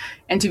back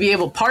and to be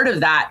able part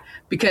of that,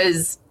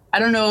 because I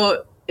don't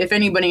know if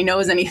anybody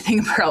knows anything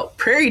about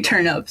prairie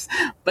turnips,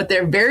 but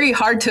they're very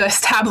hard to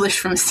establish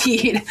from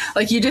seed.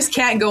 Like you just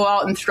can't go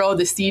out and throw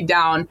the seed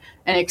down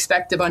and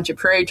expect a bunch of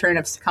prairie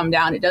turnips to come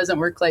down. It doesn't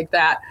work like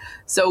that.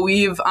 So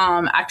we've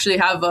actually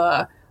have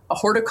a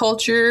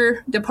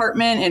horticulture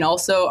department, and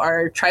also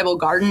our tribal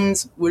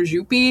gardens,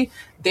 Wajupi.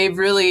 They've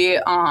really,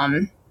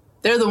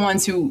 they're the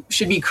ones who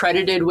should be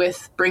credited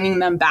with bringing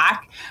them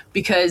back,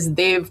 because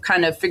they've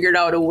kind of figured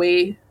out a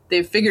way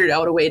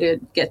to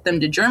get them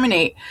to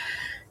germinate.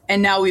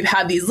 And now we've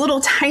had these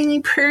little tiny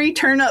prairie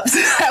turnips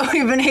that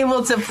we've been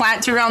able to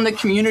plant around the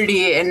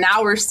community. And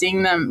now we're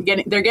seeing them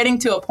they're getting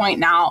to a point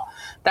now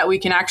that we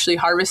can actually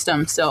harvest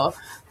them. So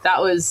that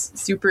was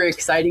super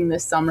exciting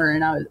this summer.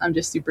 And I'm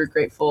just super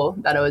grateful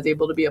that I was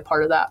able to be a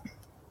part of that.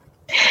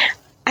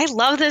 I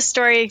love this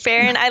story,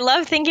 Farron. I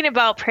love thinking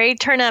about prairie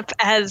turnip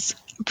as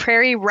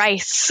prairie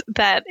rice.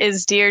 That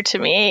is dear to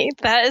me.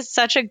 That is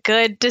such a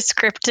good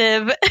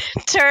descriptive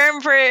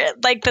term for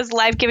like this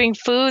life-giving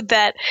food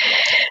that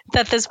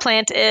this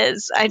plant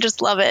is. I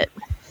just love it.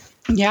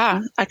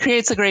 Yeah, it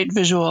creates a great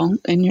visual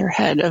in your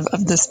head of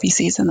the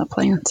species and the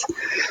plant.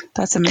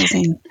 That's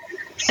amazing.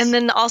 And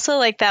then also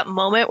like that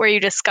moment where you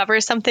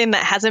discover something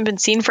that hasn't been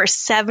seen for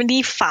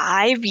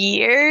 75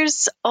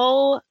 years.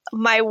 Oh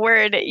my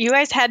word. You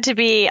guys had to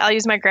be, I'll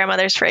use my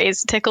grandmother's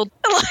phrase, tickled.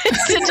 You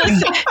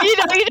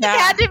just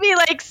had to be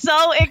like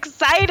so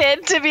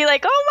excited to be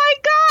like, oh my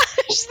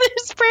gosh,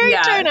 this prairie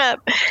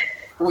turnip.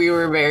 We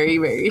were very,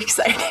 very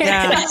excited.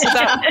 Yeah. So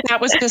that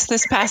was just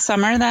this past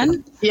summer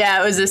then?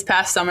 Yeah, it was this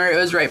past summer. It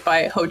was right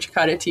by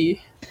Hochikadati.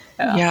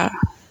 Yeah.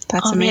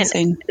 That's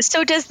amazing. Man.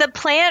 So does the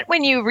plant,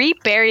 when you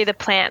rebury the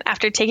plant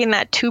after taking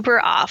that tuber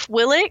off,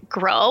 will it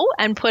grow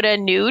and put a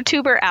new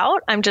tuber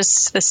out?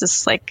 This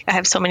is like, I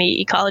have so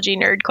many ecology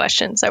nerd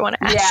questions I want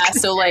to ask. Yeah,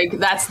 so like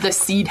that's the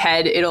seed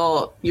head.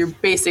 You're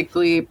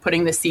basically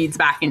putting the seeds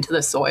back into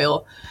the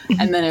soil,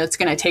 and then it's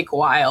going to take a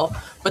while.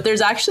 But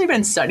there's actually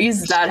been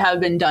studies that have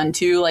been done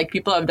too. Like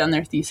people have done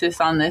their thesis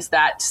on this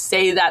that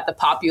say that the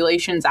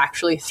populations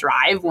actually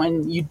thrive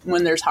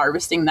when there's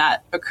harvesting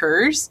that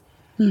occurs.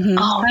 Mm-hmm.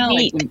 Kind of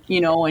like,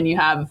 when you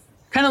have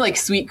kind of like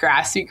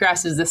sweetgrass.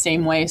 Sweetgrass is the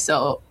same way.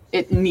 So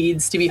it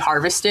needs to be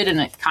harvested, and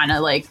it kind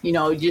of like,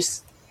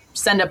 just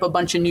send up a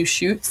bunch of new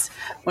shoots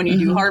when you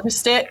do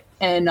harvest it.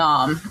 And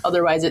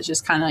otherwise it's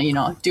just kind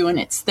of, doing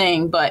its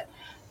thing. But,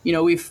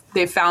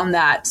 they've found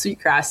that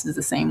sweetgrass is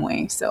the same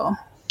way. So.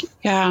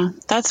 Yeah,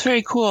 that's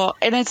very cool.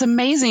 And it's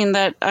amazing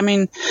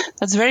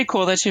that's very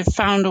cool that you've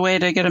found a way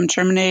to get them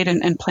germinate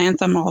and plant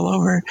them all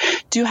over.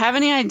 Do you have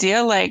any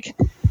idea, like,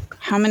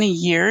 how many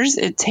years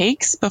it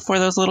takes before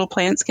those little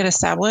plants get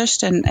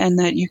established and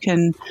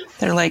that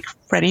they're like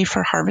ready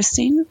for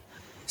harvesting?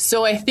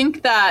 So I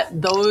think that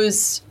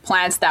those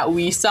plants that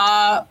we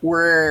saw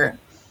were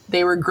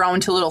grown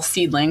to little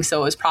seedlings.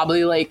 So it was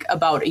probably like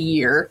about a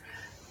year.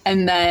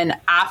 And then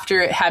after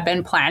it had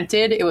been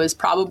planted, it was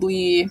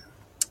probably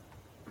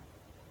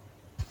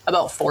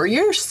about 4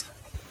 years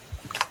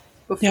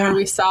before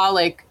we saw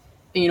like,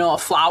 a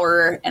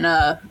flower and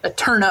a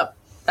turnip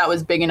that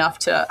was big enough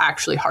to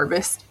actually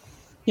harvest.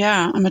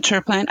 Yeah, a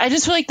mature plant. I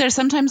just feel like there's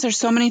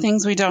so many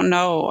things we don't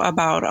know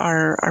about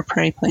our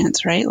prairie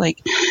plants, right? Like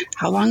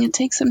how long it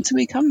takes them to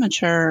become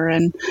mature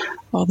and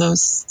all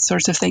those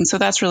sorts of things. So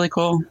that's really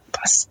cool.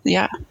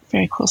 Yeah,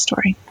 very cool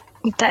story.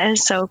 That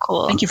is so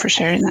cool. Thank you for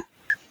sharing that.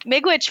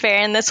 Miigwech,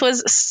 Farron, this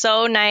was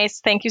so nice.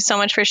 Thank you so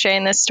much for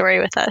sharing this story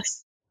with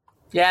us.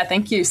 Yeah,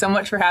 thank you so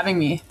much for having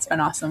me. It's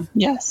been awesome.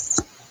 Yes.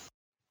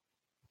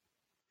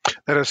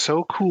 That is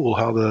so cool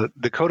how the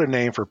Dakota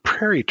name for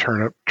prairie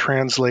turnip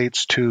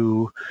translates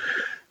to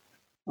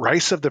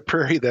rice of the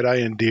prairie that I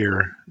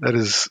endear. That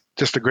is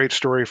just a great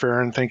story,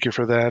 Farron. Thank you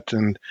for that.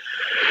 And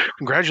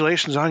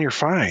congratulations on your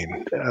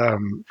find.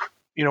 When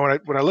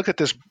I look at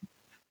this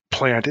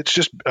plant, it's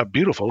just a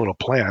beautiful little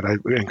plant. I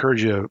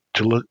encourage you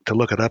to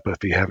look it up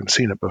if you haven't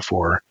seen it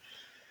before.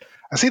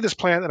 I see this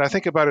plant and I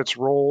think about its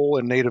role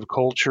in Native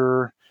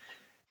culture.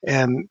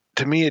 And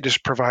to me, it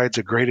just provides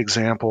a great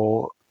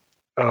example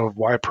of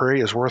why prairie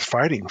is worth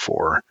fighting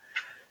for.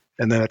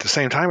 And then at the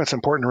same time, it's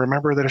important to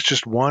remember that it's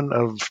just one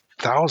of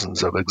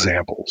thousands of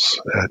examples,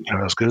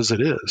 as good as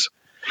it is.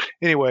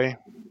 Anyway,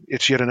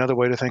 it's yet another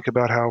way to think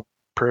about how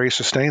prairie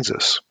sustains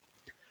us.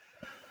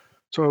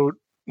 So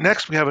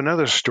next, we have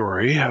another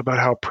story about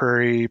how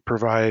prairie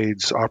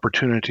provides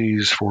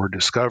opportunities for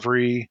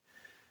discovery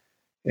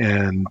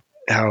and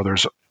how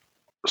there's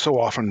so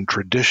often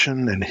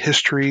tradition and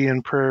history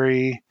in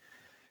prairie,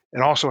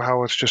 and also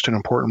how it's just an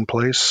important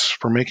place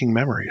for making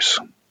memories.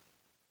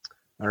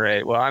 All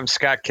right. Well, I'm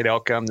Scott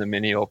Kudelka. I'm the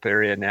Minneopa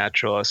area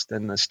naturalist.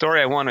 And the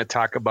story I want to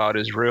talk about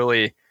is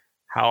really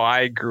how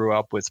I grew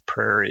up with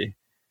prairie.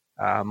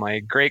 My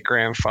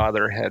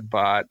great-grandfather had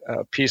bought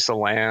a piece of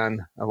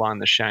land along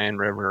the Cheyenne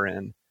River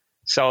in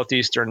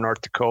southeastern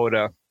North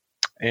Dakota.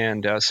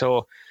 And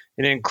so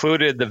it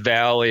included the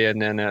valley.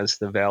 And then as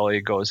the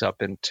valley goes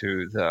up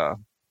into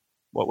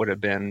what would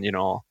have been,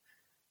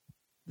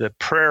 the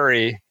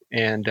prairie.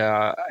 And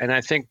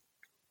I think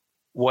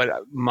what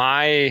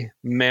my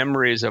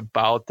memories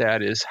about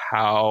that is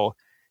how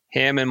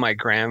him and my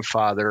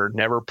grandfather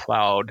never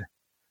plowed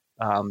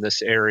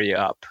this area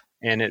up.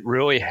 And it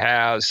really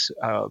has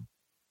a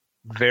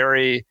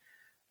very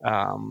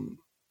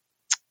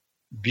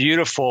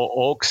beautiful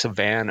oak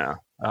savanna.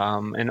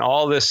 And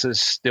all this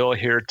is still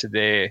here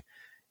today.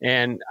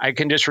 And I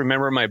can just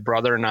remember my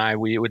brother and I,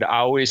 we would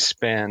always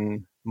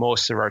spend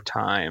most of our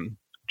time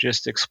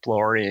just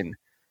exploring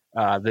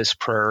this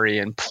prairie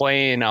and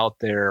playing out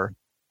there.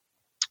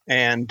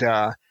 And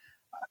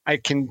I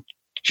can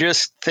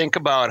just think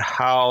about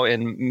how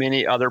in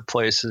many other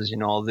places,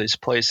 these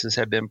places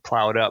have been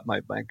plowed up.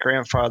 My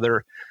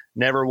grandfather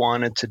never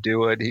wanted to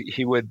do it.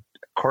 He would,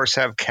 of course,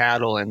 have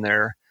cattle in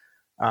there.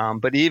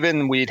 But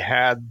even we'd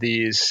had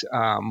these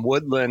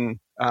woodland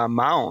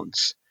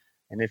mounds.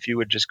 And if you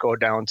would just go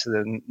down to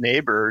the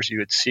neighbors, you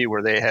would see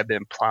where they had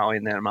been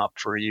plowing them up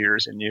for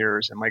years and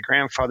years. And my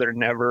grandfather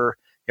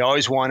he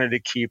always wanted to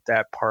keep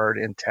that part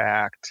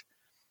intact.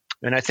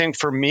 And I think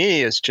for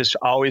me, it's just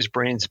always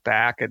brings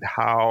back at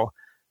how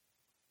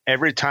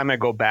every time I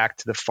go back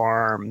to the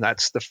farm,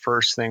 that's the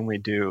first thing we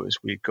do is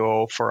we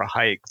go for a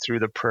hike through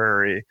the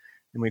prairie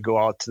and we go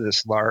out to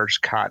this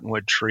large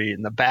cottonwood tree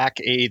in the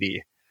back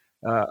 80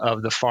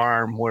 of the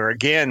farm where,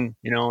 again,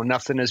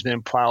 nothing has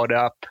been plowed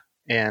up.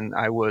 And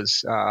I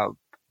was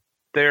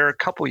there a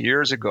couple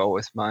years ago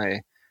with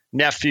my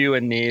nephew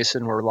and niece,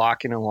 and we're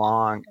walking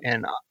along,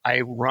 and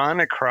I run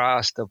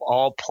across, of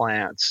all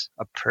plants,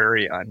 a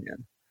prairie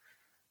onion.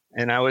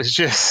 And I was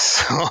just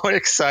so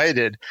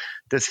excited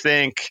to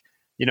think,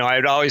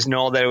 I'd always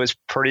known that it was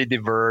pretty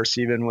diverse,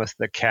 even with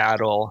the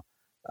cattle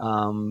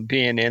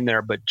being in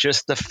there. But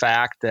just the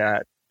fact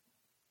that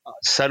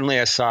suddenly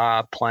I saw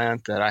a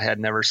plant that I had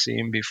never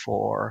seen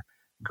before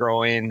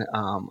growing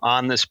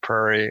on this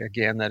prairie,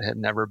 again, that had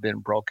never been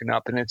broken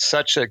up. And it's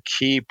such a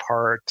key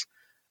part,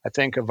 I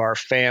think, of our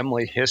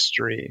family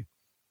history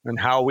and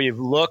how we've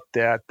looked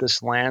at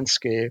this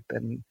landscape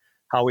and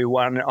how we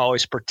want to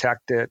always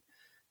protect it.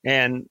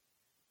 And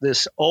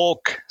this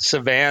oak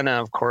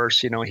savanna, of course,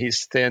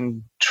 he's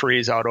thinned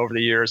trees out over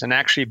the years and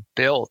actually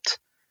built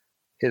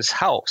his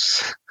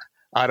house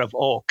out of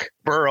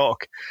bur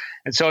oak.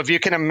 And so if you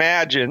can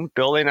imagine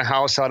building a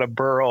house out of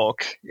bur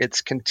oak,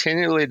 it's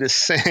continually to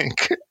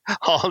sink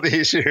all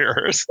these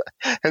years.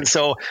 And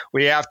so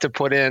we have to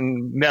put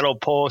in metal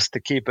posts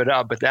to keep it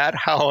up. But that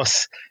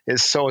house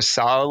is so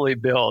solidly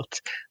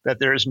built that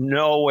there's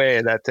no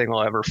way that thing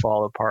will ever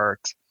fall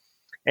apart.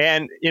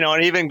 And,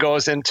 it even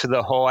goes into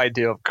the whole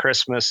idea of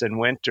Christmas and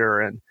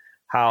winter and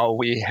how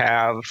we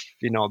have,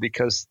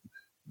 because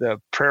the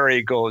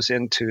prairie goes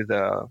into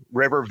the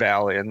river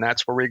valley, and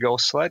that's where we go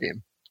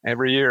sledding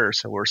every year.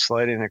 So we're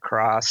sledding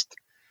across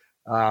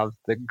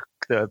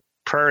the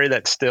prairie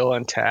that's still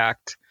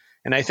intact.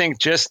 And I think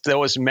just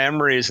those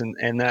memories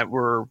and that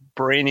we're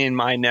bringing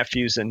my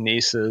nephews and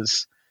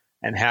nieces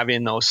and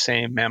having those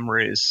same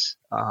memories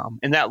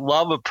and that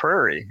love of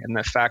prairie and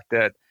the fact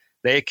that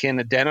they can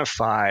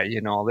identify,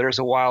 there's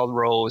a wild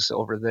rose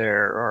over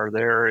there, or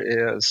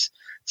there is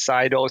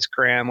side oats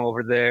gram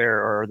over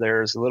there, or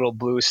there's a little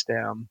blue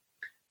stem.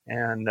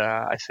 And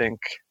I think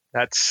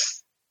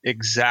that's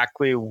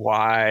exactly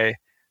why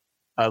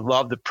I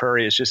love the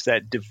prairie, is just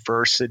that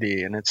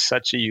diversity, and it's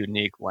such a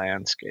unique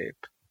landscape.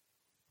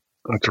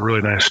 That's a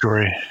really nice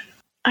story.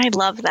 I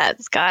love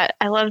that, Scott.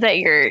 I love that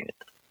you're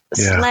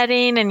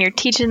sledding and you're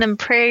teaching them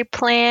prairie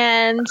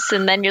plants,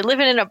 and then you're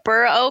living in a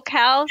bur oak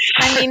house.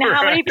 I mean,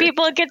 how many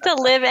people get to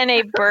live in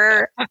a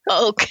bur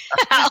oak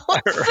house?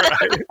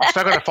 It's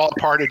not going to fall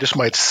apart. It just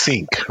might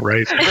sink,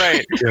 right?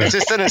 Right. Yeah. It's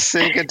just going to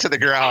sink into the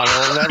ground.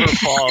 It will never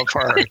fall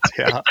apart.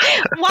 Yeah.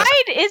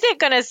 Why is it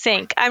going to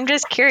sink? I'm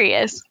just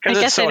curious.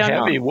 Because it's so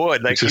heavy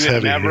wood. Like, you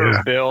would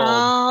never build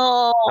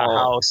a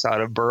house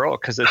out of bur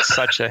oak because it's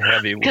such a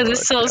heavy wood. Because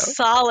it's so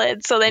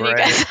solid. So then you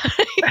guys...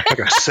 like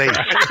a safe.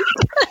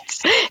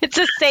 It's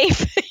a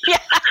safe. Yeah,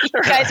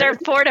 you guys are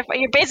fortified.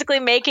 You're basically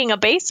making a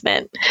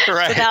basement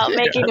without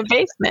making a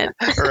basement.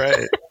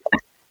 Right.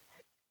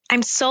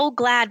 I'm so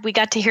glad we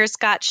got to hear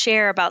Scott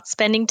share about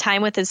spending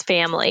time with his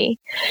family.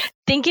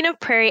 Thinking of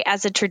prairie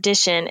as a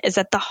tradition is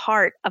at the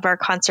heart of our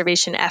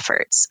conservation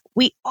efforts.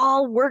 We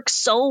all work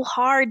so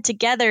hard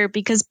together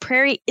because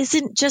prairie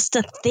isn't just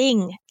a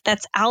thing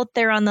that's out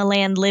there on the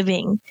land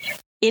living.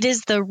 It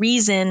is the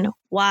reason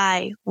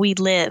why we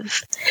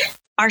live.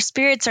 Our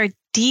spirits are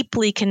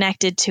deeply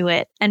connected to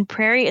it, and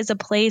prairie is a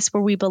place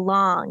where we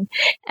belong,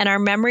 and our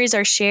memories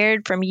are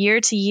shared from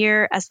year to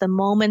year as the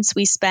moments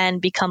we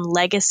spend become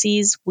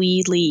legacies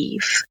we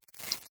leave.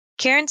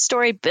 Karen's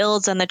story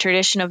builds on the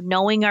tradition of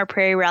knowing our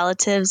prairie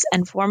relatives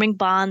and forming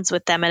bonds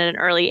with them at an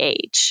early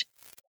age.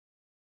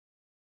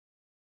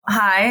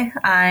 Hi,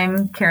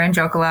 I'm Karen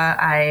Jokala.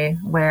 I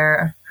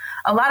wear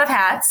a lot of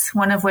hats,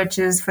 one of which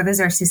is for the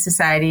Xerces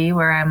Society,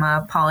 where I'm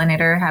a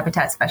pollinator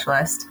habitat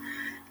specialist.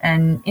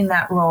 And in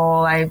that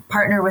role, I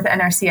partner with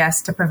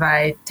NRCS to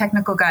provide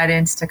technical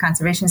guidance to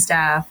conservation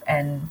staff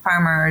and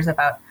farmers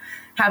about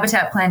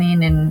habitat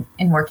planning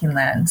in working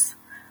lands.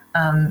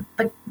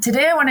 But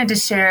today I wanted to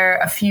share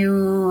a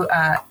few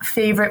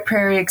favorite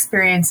prairie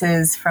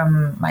experiences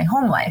from my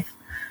home life.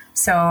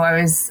 So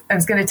I was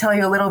going to tell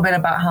you a little bit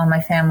about how my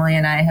family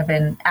and I have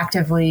been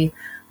actively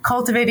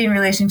cultivating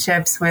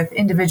relationships with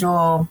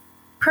individual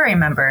prairie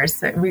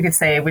members, we could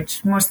say,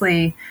 which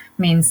mostly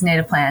means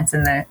native plants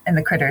and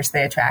the critters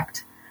they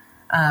attract.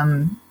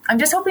 I'm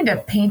just hoping to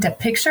paint a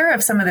picture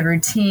of some of the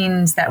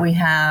routines that we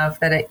have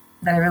that I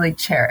really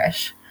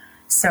cherish.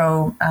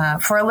 So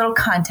for a little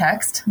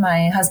context,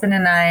 my husband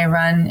and I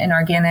run an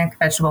organic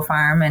vegetable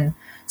farm and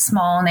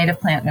small native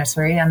plant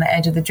nursery on the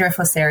edge of the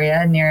Driftless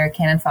area near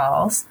Cannon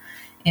Falls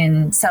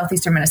in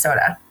southeastern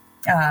Minnesota.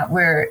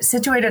 We're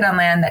situated on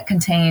land that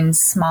contains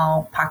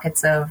small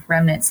pockets of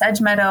remnant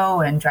sedge meadow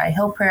and dry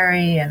hill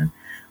prairie and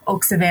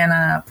oak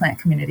savanna plant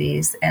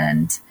communities.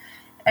 And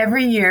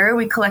every year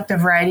we collect a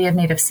variety of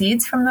native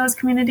seeds from those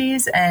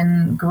communities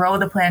and grow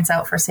the plants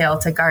out for sale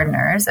to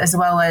gardeners, as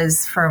well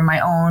as for my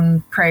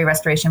own prairie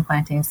restoration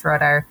plantings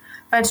throughout our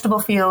vegetable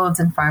fields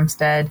and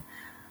farmstead.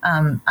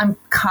 I'm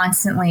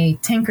constantly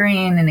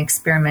tinkering and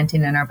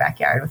experimenting in our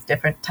backyard with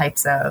different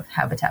types of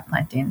habitat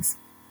plantings.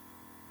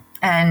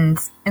 And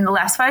in the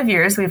last 5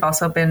 years, we've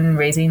also been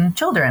raising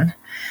children.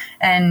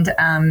 And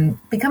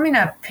becoming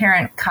a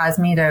parent caused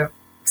me to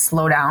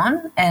slow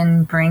down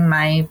and bring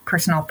my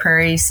personal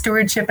prairie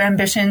stewardship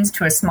ambitions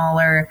to a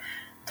smaller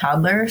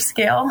toddler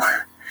scale.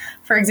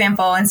 For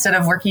example, instead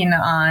of working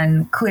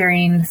on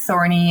clearing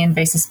thorny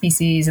invasive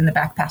species in the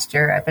back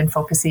pasture, I've been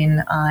focusing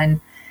on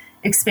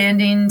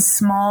expanding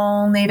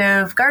small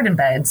native garden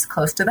beds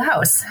close to the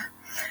house.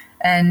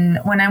 And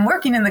when I'm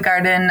working in the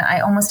garden, I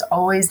almost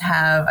always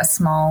have a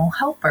small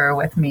helper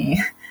with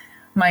me.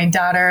 My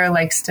daughter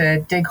likes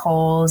to dig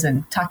holes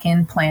and tuck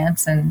in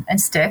plants and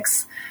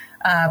sticks,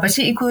 but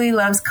she equally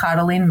loves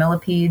coddling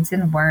millipedes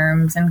and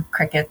worms and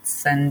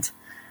crickets. And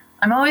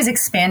I'm always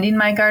expanding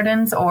my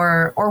gardens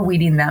or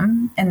weeding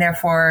them. And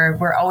therefore,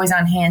 we're always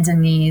on hands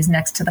and knees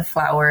next to the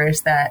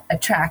flowers that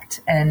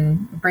attract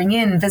and bring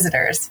in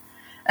visitors.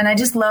 And I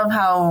just love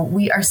how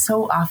we are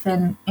so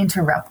often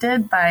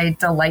interrupted by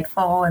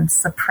delightful and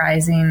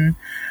surprising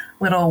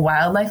little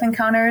wildlife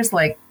encounters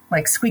like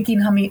squeaking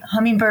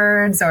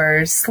hummingbirds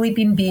or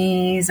sleeping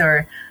bees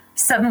or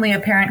suddenly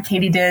apparent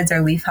katydids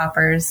or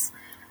leafhoppers.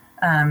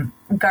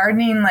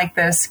 Gardening like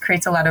this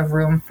creates a lot of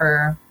room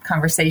for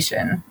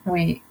conversation.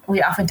 We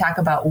often talk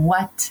about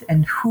what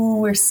and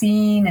who we're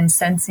seeing and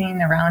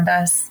sensing around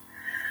us.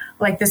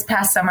 Like this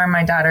past summer,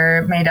 my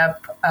daughter made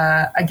up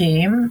a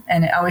game,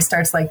 and it always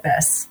starts like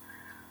this.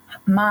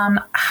 Mom,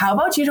 how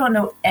about you don't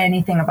know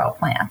anything about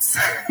plants?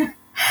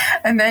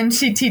 And then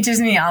she teaches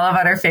me all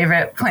about her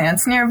favorite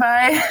plants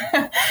nearby.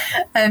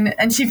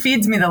 and she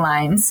feeds me the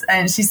lines.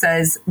 And she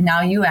says, now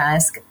you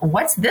ask,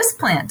 what's this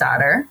plant,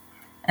 daughter?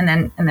 And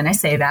then I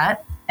say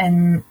that.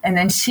 And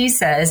then she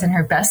says in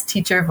her best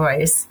teacher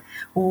voice,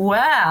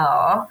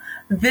 well,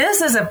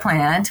 this is a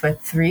plant with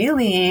 3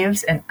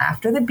 leaves, and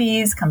after the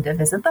bees come to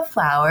visit the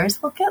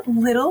flowers, we'll get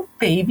little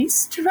baby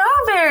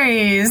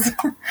strawberries.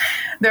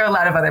 There are a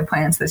lot of other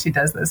plants that she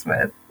does this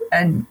with.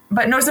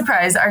 But no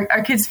surprise,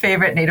 our kids'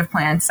 favorite native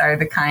plants are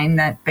the kind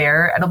that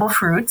bear edible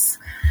fruits.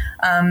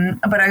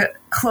 But a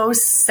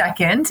close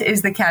second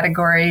is the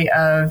category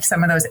of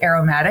some of those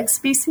aromatic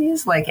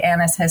species like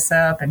anise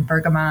hyssop and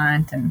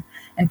bergamot and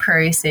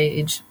prairie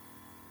sage.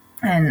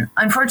 And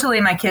unfortunately,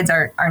 my kids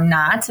are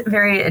not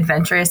very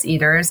adventurous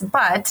eaters,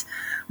 but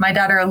my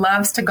daughter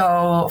loves to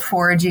go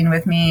foraging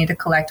with me to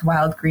collect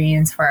wild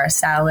greens for our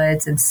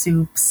salads and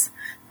soups,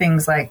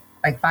 things like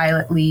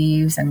violet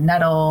leaves and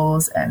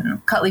nettles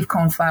and cutleaf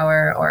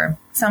coneflower, or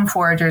some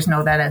foragers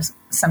know that as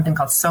something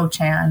called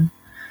sochan.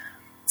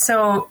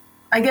 So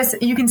I guess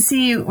you can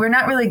see we're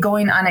not really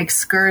going on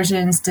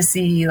excursions to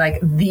see like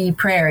the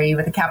prairie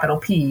with a capital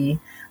P,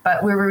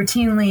 but we're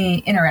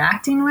routinely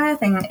interacting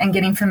with and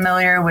getting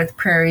familiar with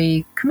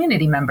prairie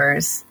community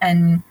members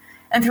and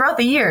throughout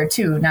the year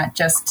too, not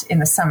just in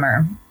the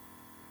summer.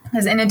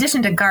 Because in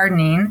addition to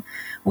gardening,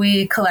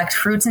 we collect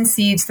fruits and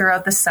seeds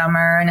throughout the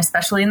summer and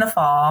especially in the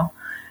fall.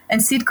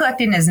 And seed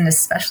collecting is an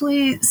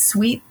especially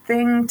sweet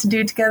thing to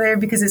do together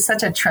because it's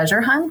such a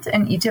treasure hunt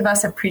and each of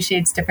us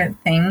appreciates different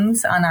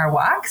things on our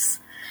walks.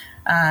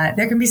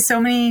 There can be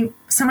so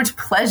much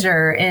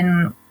pleasure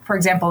in, for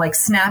example, like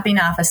snapping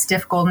off a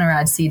stiff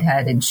goldenrod seed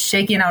head and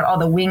shaking out all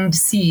the winged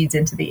seeds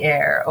into the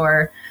air.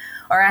 Or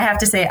I have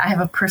to say, I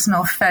have a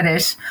personal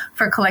fetish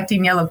for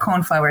collecting yellow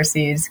coneflower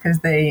seeds because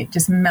they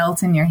just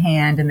melt in your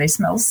hand and they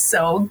smell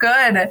so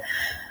good.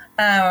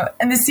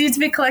 And the seeds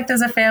we collect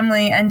as a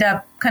family end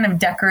up kind of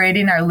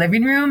decorating our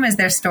living room as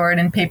they're stored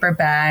in paper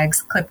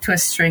bags, clipped to a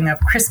string of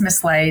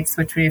Christmas lights,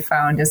 which we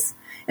found is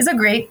a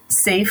great,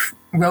 safe,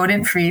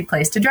 rodent-free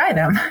place to dry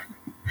them.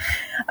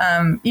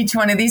 Each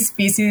one of these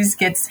species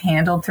gets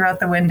handled throughout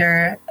the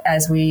winter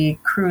as we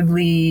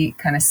crudely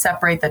kind of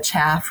separate the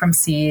chaff from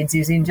seeds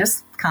using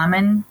just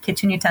common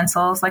kitchen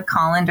utensils like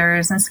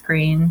colanders and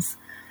screens.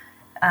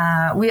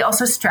 We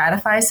also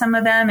stratify some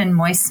of them in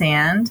moist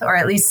sand, or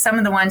at least some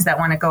of the ones that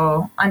want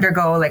to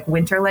undergo like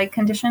winter-like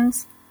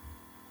conditions.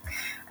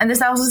 And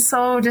this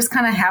also just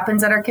kind of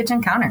happens at our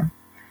kitchen counter.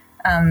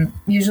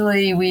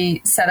 Usually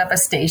we set up a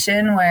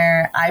station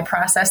where I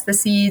process the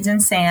seeds in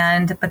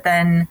sand, but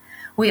then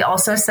we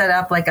also set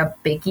up like a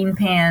baking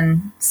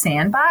pan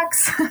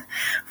sandbox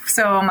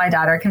so my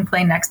daughter can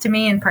play next to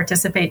me and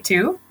participate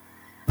too.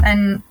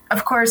 And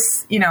of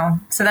course,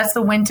 so that's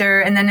the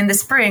winter. And then in the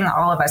spring,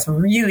 all of us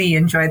really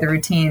enjoy the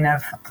routine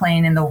of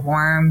playing in the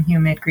warm,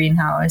 humid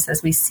greenhouse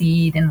as we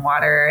seed and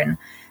water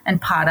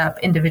and pot up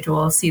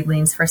individual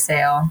seedlings for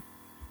sale.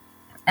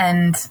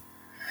 And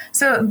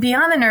so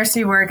beyond the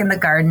nursery work and the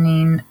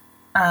gardening,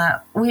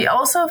 we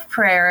also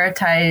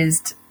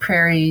prioritized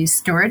prairie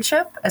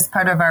stewardship as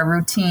part of our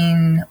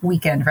routine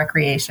weekend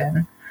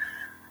recreation.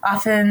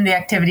 Often the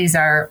activities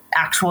are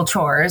actual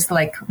chores,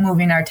 like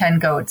moving our 10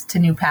 goats to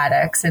new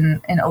paddocks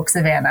in Oak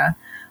Savannah.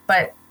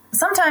 But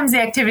sometimes the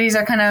activities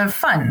are kind of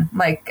fun,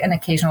 like an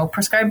occasional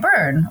prescribed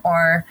burn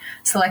or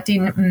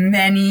selecting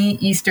many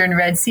eastern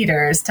red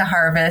cedars to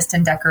harvest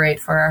and decorate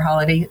for our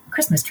holiday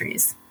Christmas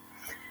trees.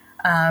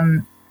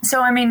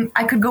 So,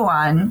 I could go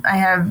on. I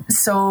have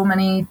so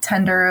many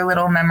tender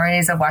little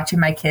memories of watching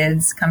my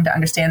kids come to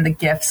understand the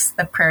gifts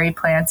that prairie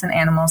plants and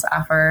animals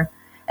offer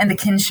and the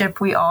kinship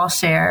we all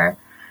share.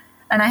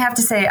 And I have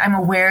to say, I'm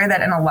aware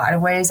that in a lot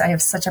of ways, I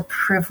have such a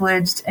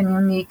privileged and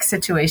unique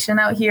situation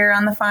out here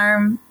on the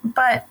farm.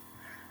 But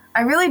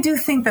I really do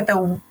think that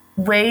the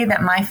way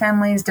that my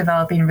family is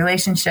developing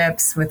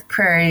relationships with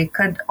prairie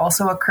could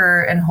also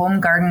occur in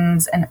home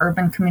gardens and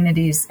urban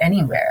communities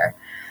anywhere.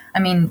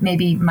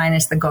 Maybe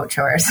minus the goat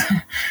chores.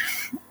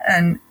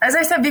 And as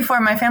I said before,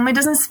 my family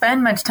doesn't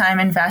spend much time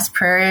in vast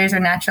prairies or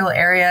natural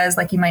areas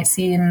like you might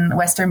see in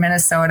western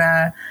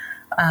Minnesota.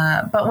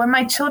 But when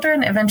my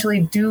children eventually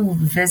do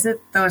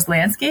visit those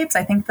landscapes,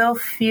 I think they'll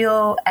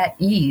feel at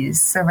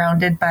ease,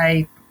 surrounded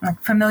by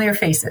familiar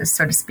faces,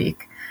 so to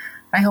speak.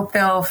 I hope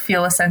they'll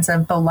feel a sense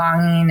of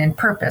belonging and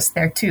purpose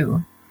there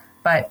too.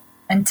 But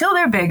until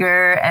they're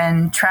bigger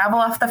and travel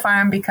off the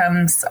farm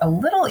becomes a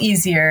little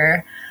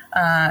easier,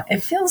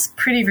 it feels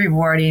pretty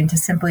rewarding to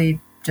simply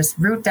just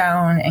root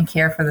down and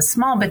care for the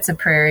small bits of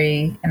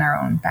prairie in our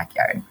own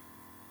backyard.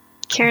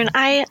 Karen,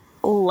 I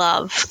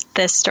love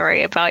this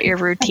story about your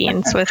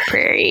routines with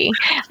prairie.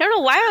 I don't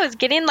know why I was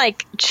getting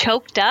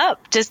choked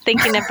up just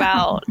thinking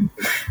about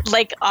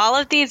all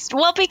of these.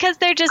 Well, because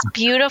they're just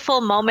beautiful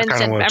moments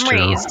and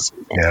memories.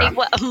 Yeah.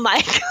 Oh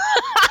my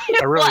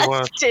God. I really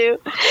was too.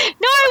 No,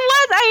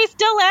 I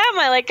still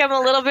am. I'm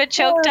a little bit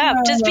choked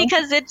up just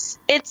because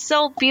it's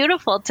so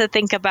beautiful to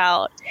think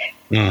about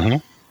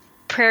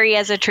prairie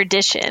as a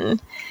tradition.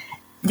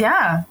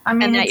 Yeah.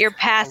 And that you're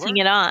passing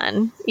it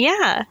on.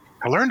 Yeah.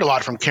 I learned a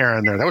lot from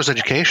Karen there. That was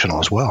educational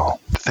as well.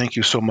 Thank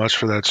you so much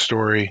for that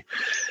story.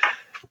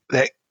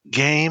 That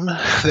game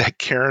that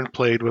Karen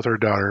played with her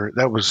daughter,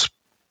 that was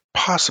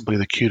possibly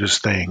the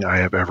cutest thing I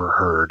have ever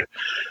heard.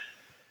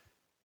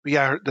 But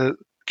yeah, the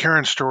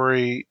Karen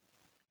story,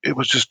 it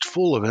was just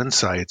full of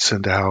insights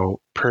into how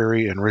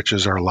prairie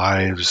enriches our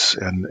lives.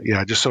 And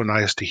yeah, just so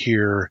nice to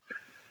hear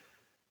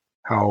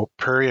how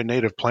prairie and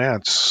native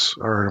plants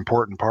are an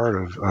important part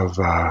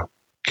of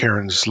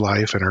Karen's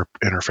life and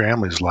her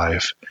family's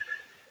life.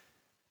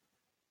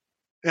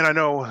 And I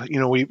know,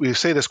 we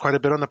say this quite a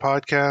bit on the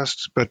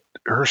podcast, but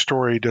her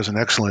story does an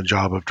excellent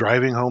job of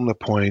driving home the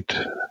point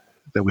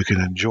that we can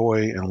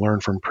enjoy and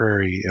learn from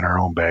prairie in our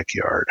own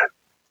backyard.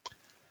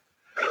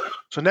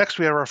 So next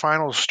we have our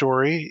final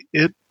story.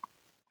 It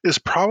is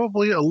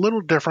probably a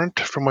little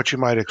different from what you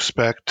might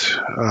expect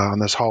on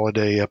this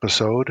holiday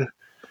episode,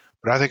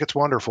 but I think it's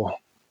wonderful.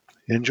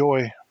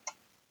 Enjoy.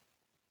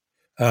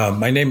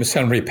 My name is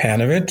Henry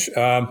Panovich.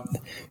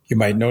 You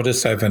might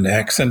notice I have an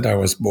accent. I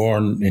was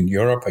born in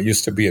Europe. I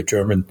used to be a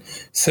German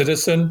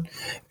citizen.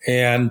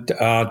 And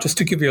just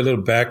to give you a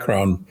little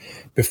background,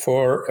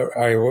 before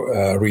I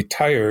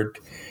retired,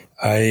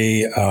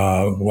 I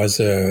was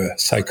a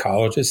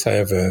psychologist. I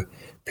have a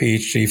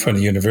PhD from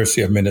the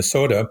University of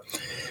Minnesota.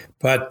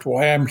 But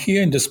why I'm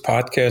here in this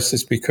podcast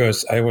is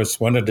because I was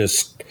one of the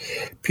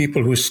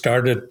people who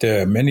started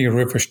the Many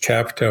Rivers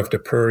chapter of the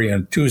Prairie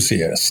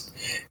Enthusiast.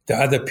 The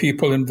other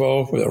people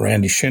involved were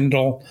Randy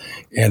Schindel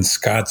and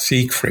Scott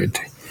Siegfried.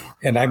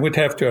 And I would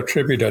have to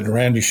attribute that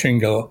Randy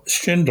Schindel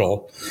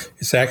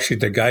is actually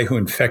the guy who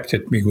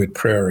infected me with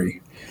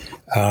prairie.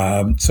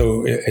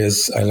 So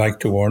as I like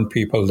to warn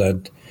people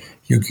that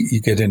you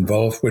get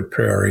involved with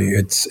prairie,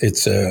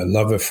 it's a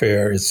love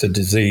affair, it's a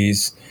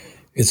disease.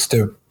 It's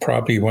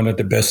probably one of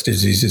the best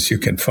diseases you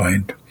can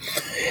find.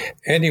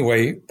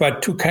 Anyway,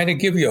 but to kind of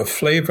give you a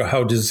flavor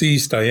how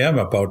diseased I am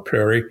about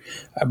prairie,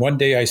 one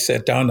day I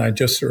sat down, I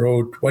just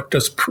wrote, what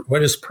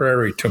is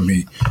prairie to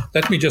me?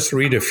 Let me just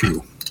read a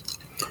few.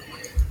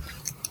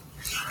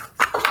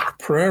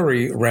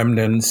 Prairie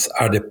remnants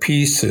are the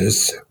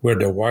pieces where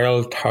the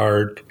wild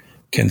heart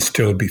can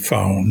still be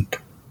found.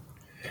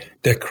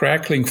 The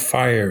crackling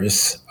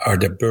fires are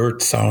the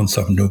bird sounds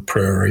of new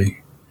prairie.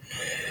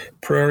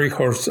 Prairie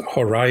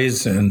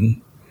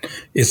horizon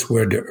is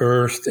where the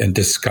earth and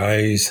the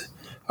skies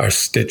are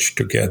stitched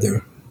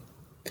together.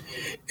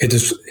 It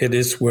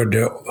is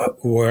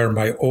where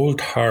my old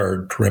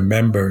heart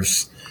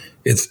remembers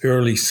its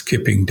early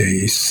skipping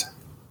days.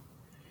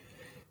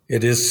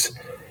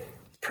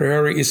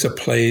 Prairie is a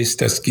place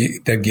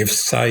that gives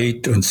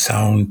sight and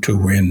sound to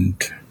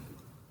wind.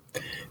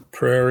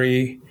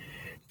 Prairie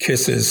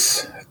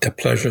kisses the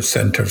pleasure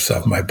centers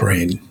of my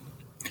brain.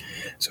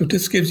 So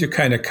this gives you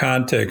kind of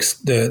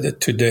context to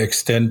the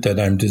extent that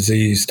I'm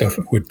diseased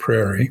with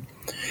prairie.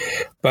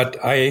 But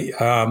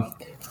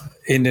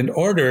in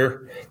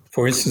order,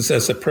 for instance,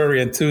 as a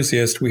prairie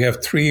enthusiast, we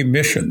have 3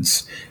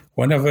 missions.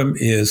 One of them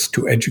is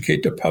to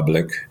educate the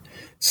public.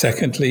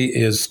 Secondly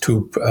is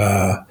to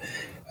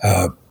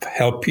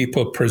help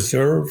people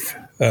preserve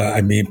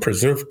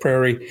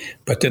prairie,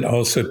 but then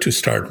also to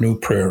start new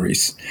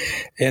prairies.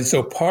 And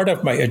so part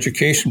of my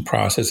education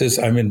process is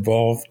I'm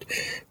involved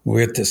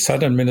with the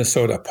Southern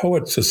Minnesota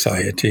Poet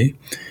Society,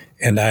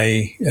 and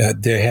they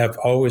have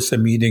always a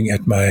meeting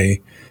at my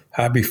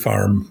hobby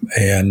farm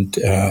and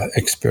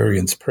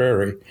Experience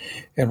Prairie.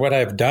 And what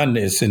I've done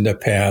is in the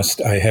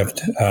past,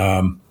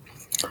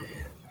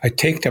 I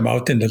take them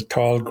out in the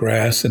tall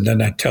grass, and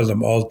then I tell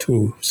them all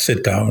to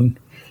sit down,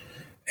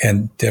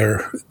 and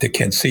they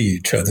can see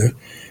each other.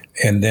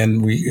 And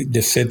then we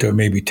just sit there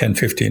maybe 10,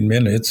 15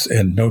 minutes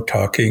and no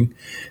talking.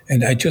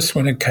 And I just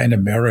want to kind of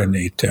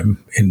marinate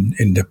them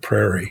in the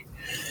prairie.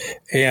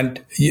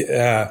 And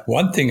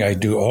one thing I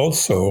do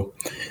also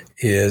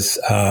is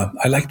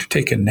I like to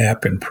take a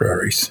nap in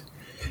prairies.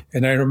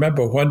 And I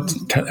remember one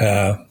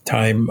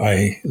time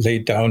I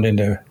laid down in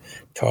a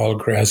tall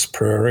grass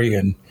prairie,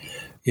 and,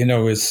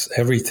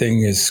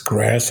 everything is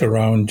grass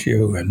around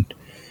you, and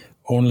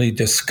only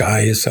the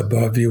sky is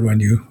above you when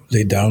you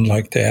lay down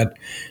like that.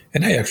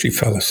 And I actually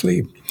fell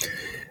asleep.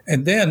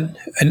 And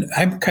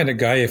I'm kind of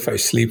guy, if I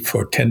sleep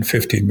for 10,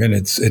 15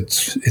 minutes,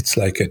 it's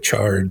like a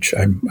charge.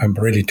 I'm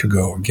ready to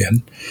go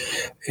again.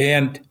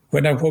 And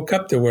when I woke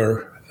up, there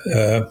were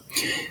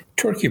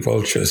turkey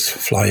vultures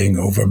flying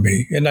over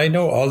me. And I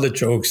know all the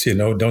jokes,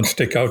 don't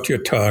stick out your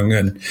tongue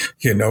and,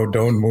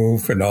 don't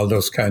move and all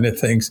those kind of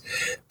things.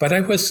 But I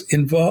was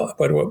involved.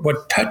 But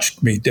what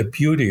touched me, the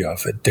beauty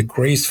of it, the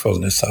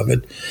gracefulness of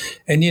it.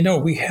 And,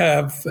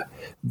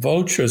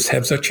 vultures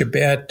have such a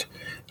bad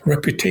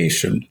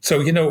reputation. So,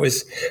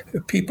 is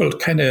people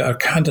kind of are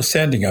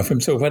condescending of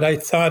them. So what I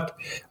thought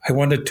I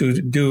wanted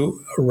to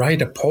do,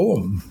 write a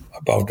poem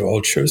about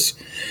vultures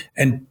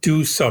and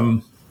do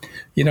some,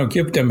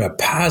 give them a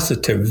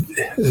positive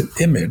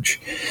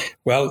image.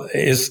 Well,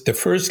 is the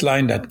first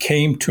line that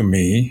came to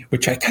me,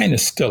 which I kind of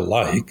still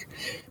like,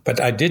 but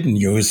I didn't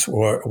use,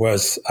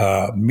 was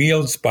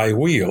Meals by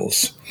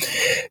Wheels,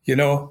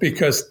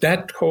 because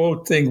that whole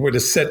thing would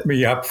have set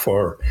me up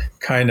for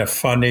kind of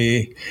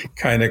funny,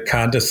 kind of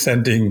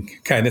condescending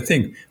kind of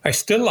thing. I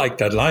still like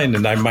that line,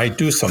 and I might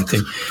do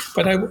something,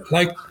 but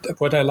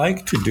what I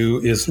like to do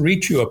is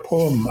read you a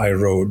poem I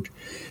wrote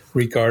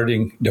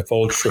regarding the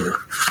vulture.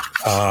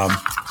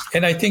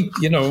 And I think,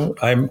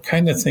 I'm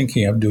kind of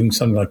thinking of doing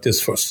something like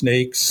this for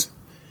snakes,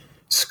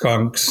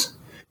 skunks,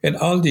 and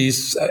all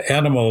these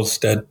animals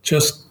that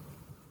just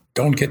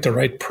don't get the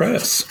right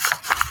press.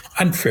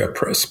 Unfair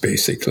press,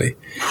 basically.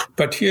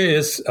 But here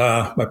is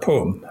my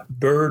poem,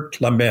 Bird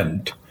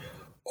Lament.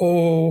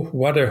 Oh,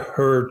 what a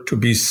herd to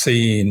be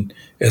seen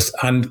as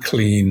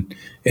unclean,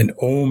 an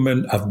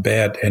omen of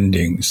bad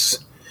endings.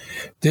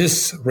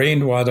 This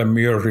rainwater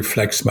mirror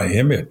reflects my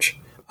image.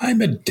 I'm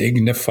a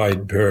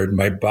dignified bird.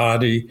 My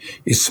body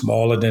is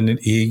smaller than an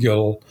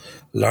eagle,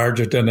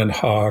 larger than an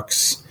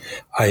hawk's.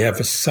 I have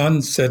a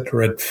sunset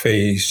red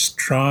face,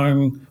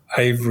 strong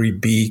ivory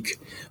beak,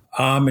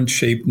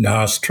 almond-shaped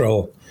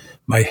nostril.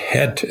 My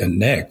head and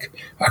neck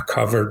are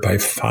covered by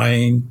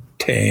fine,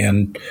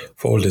 tan,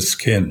 folded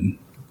skin.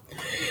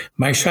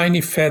 My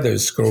shiny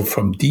feathers go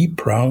from deep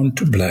brown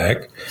to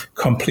black,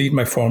 complete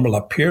my formal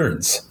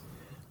appearance.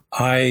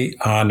 I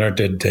honor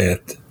the dead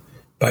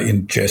by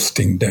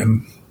ingesting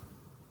them.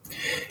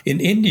 In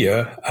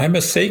India, I'm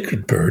a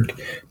sacred bird.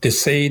 They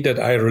say that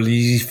I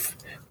release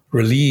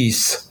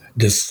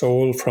the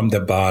soul from the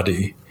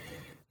body.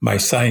 My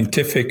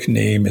scientific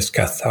name is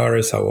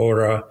Catharis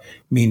aura,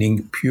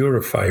 meaning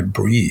purified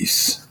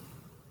breeze.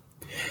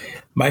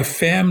 My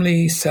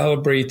family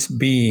celebrates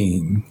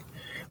being.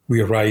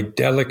 We ride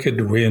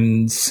delicate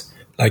winds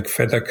like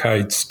feather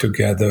kites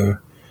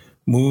together,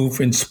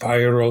 move in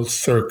spiral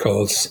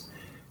circles,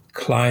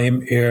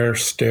 climb air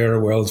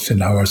stairwells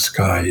in our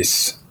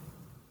skies.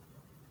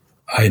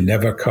 I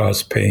never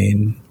cause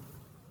pain.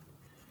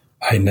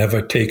 I never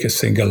take a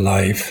single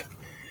life.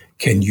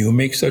 Can you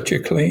make such a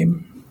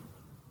claim?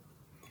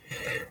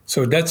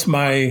 So that's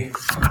my,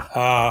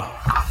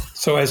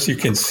 so as you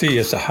can see,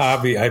 as a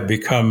hobby, I've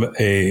become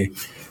a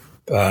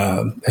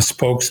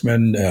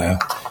spokesman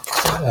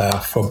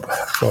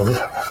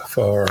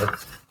for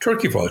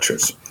turkey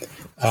vultures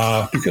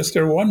because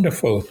they're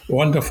wonderful,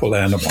 wonderful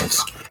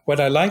animals. What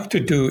I like to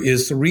do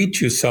is read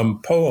you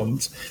some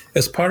poems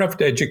as part of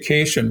the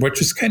education,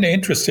 which is kind of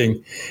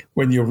interesting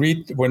when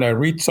I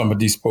read some of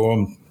these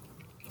poems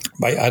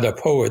by other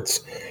poets.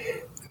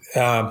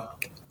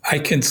 I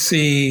can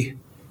see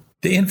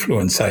the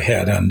influence I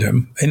had on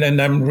them. And then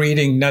I'm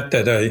reading, not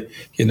that I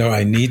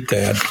need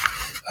that,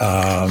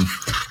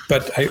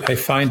 but I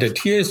find it.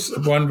 Here's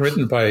one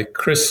written by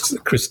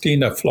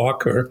Christina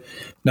Flocker.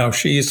 Now,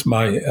 she's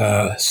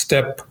my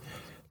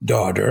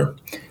stepdaughter.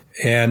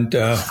 And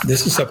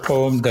this is a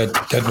poem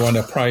that won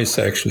a prize,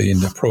 actually,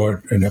 in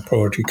a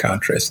poetry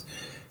contest.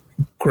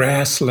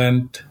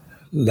 Grassland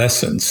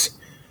Lessons.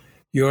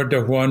 You're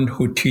the one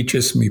who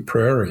teaches me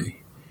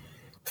prairie.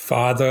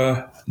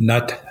 Father,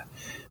 not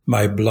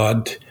my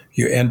blood,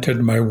 you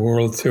entered my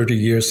world 30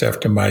 years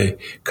after my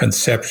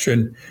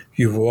conception.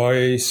 Your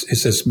voice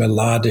is as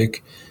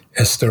melodic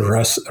as the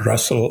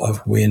rustle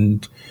of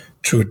wind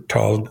through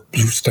tall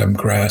bluestem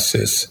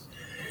grasses.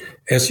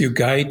 As you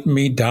guide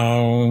me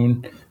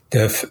down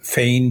the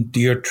faint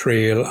deer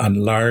trail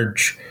on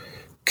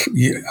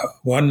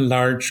one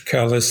large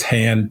callous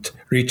hand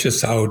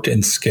reaches out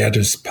and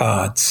scatters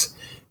pods,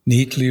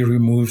 neatly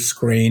removes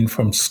grain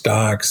from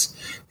stalks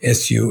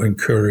as you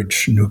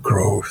encourage new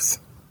growth.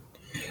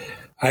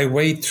 I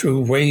wade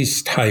through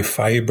waist-high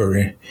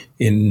fiber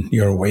in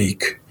your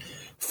wake,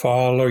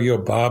 follow your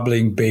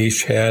bobbling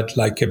beige head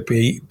like a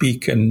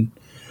beacon.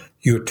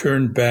 You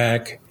turn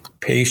back,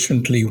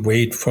 patiently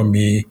wait for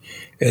me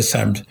as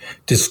I'm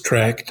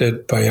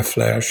distracted by a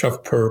flash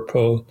of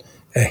purple,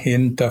 a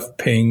hint of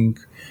pink,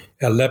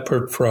 a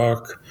leopard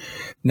frog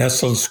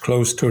nestles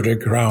close to the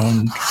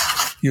ground.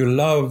 Your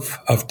love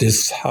of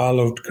this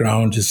hallowed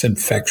ground is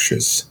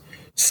infectious,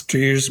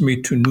 steers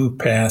me to new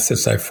paths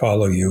as I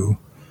follow you.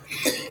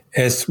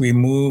 As we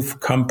move,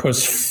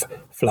 compass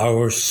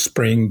flowers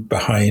spring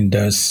behind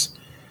us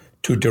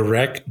to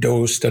direct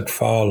those that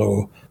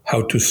follow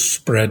how to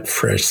spread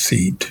fresh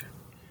seed.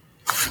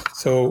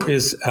 So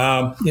is,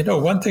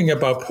 one thing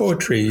about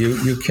poetry,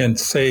 you can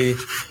say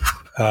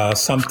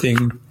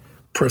something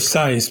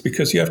precise,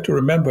 because you have to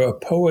remember a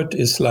poet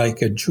is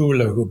like a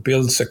jeweler who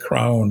builds a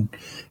crown,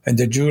 and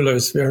the jeweler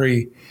is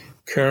very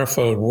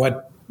careful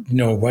what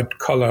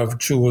color of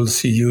jewels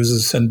he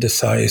uses and the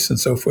size and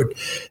so forth.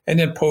 And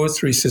in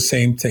poetry, it's the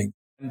same thing.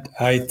 And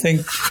I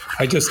think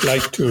I just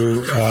like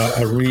to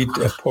read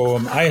a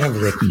poem I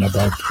have written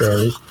about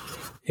prairie.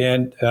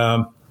 And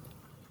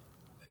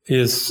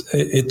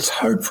it's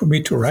hard for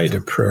me to write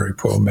a prairie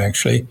poem,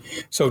 actually.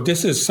 So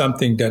this is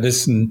something that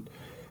isn't,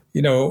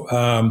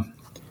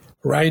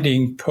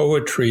 writing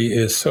poetry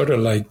is sort of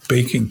like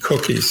baking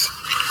cookies.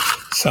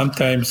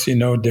 Sometimes,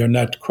 they're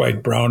not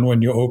quite brown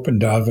when you open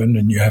the oven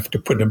and you have to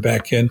put them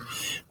back in.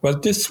 Well,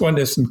 this one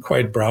isn't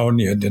quite brown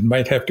yet. It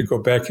might have to go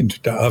back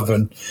into the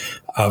oven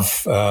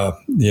of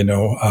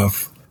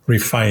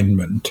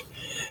refinement.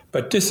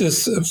 But this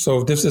is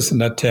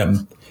an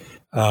attempt.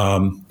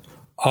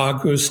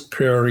 August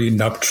Prairie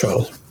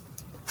Nuptial.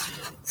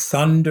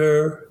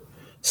 Thunder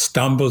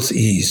stumbles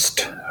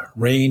east.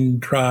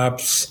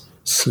 Raindrops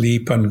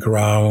sleep on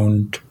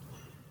ground.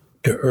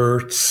 The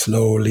earth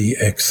slowly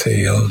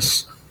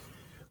exhales.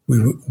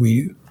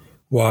 We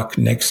walk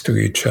next to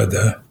each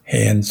other,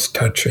 hands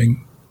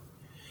touching.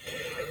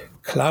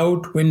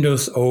 Cloud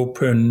windows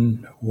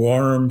open,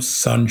 warm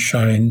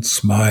sunshine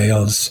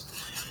smiles.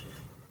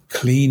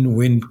 Clean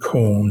wind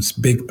combs,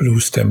 big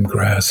bluestem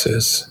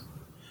grasses.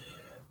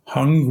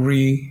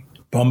 Hungry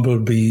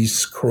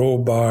bumblebees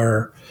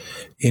crowbar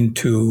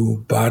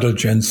into bottle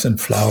Jensen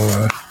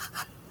flower.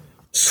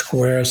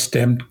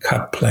 Square-stemmed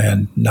cup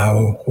plant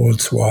now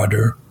holds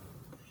water.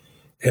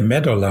 A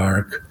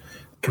meadowlark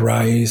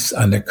dries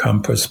on a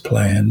compass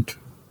plant.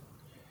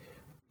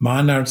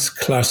 Monarchs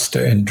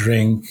cluster and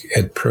drink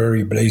at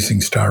Prairie Blazing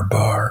Star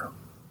Bar.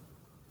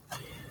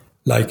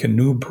 Like a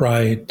new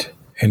bride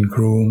and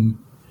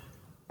groom,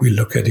 we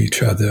look at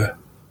each other.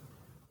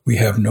 We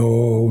have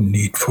no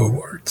need for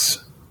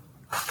words.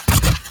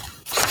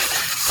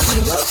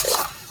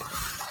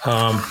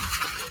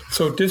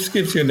 So this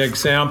gives you an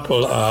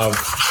example of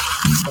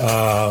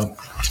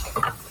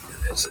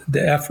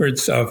the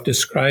efforts of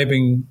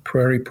describing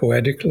prairie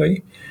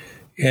poetically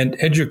and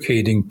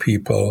educating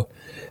people.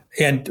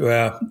 And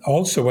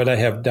also what I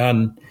have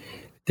done,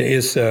 there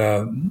is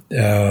the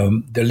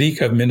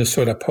League of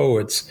Minnesota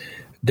Poets.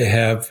 They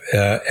have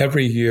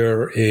every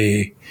year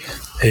a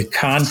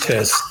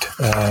contest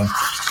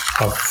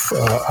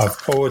of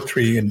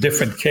poetry in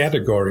different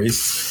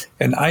categories.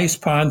 And I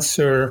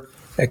sponsor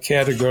a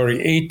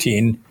category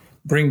 18,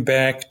 Bring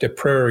Back the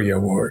Prairie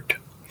Award.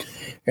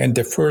 And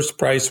the first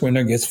prize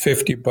winner gets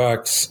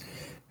 $50,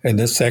 and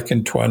the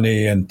second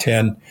 20 and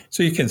 10.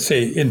 So you can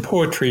say in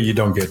poetry, you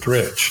don't get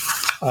rich,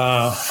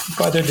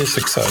 but it is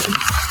exciting.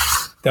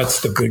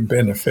 That's the big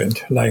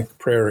benefit, like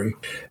prairie.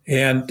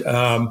 And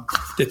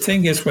the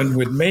thing is,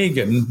 with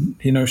Megan,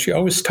 she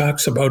always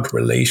talks about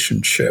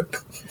relationship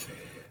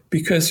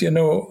because,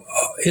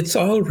 it's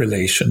all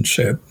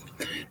relationship.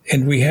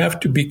 And we have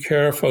to be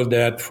careful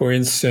that, for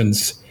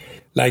instance,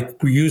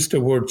 like we use the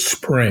word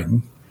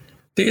spring,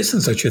 there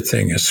isn't such a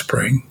thing as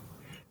spring.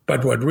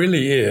 But what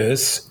really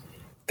is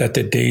that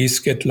the days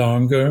get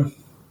longer,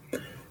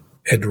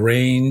 it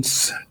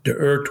rains, the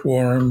earth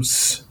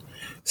warms,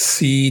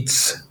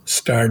 seeds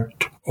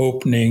start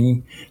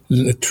opening,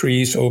 the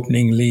trees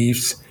opening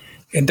leaves,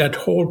 And that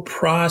whole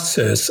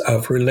process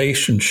of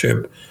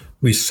relationship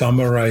we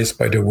summarize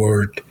by the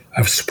word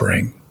of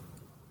spring.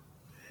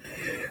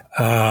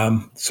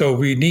 So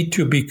we need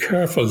to be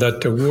careful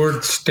that the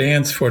word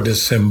stands for the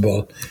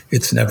symbol.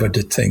 It's never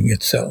the thing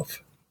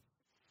itself.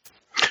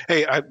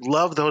 Hey, I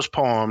love those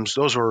poems.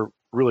 Those were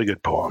really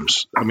good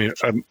poems. I mean,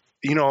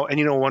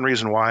 one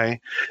reason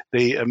why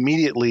they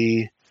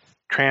immediately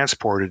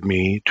transported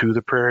me to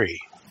the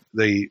prairie.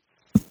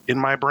 In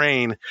my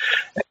brain,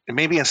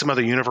 maybe in some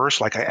other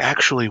universe, like I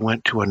actually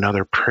went to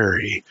another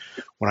prairie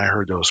when I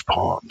heard those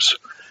poems.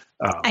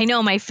 I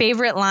know my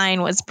favorite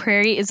line was,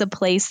 "Prairie is a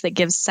place that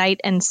gives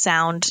sight and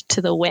sound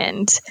to the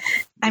wind."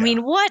 I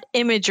mean, what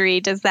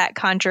imagery does that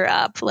conjure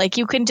up? Like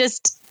you could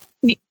just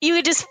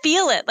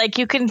feel it. Like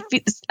you can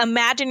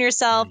imagine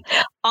yourself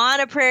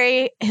on a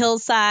prairie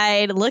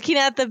hillside, looking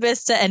at the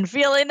vista and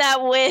feeling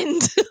that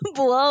wind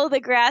blow the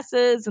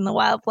grasses and the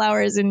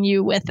wildflowers and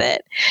you with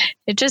it.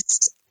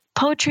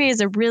 Poetry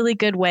is a really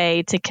good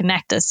way to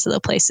connect us to the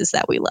places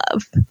that we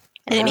love.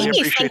 And it made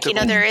me think,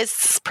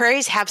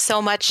 prairies have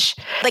so much,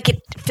 like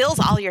it fills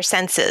all your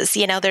senses.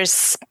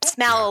 There's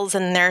smells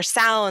and there's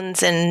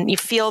sounds and you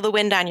feel the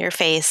wind on your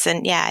face.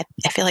 And I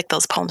feel like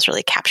those poems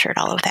really captured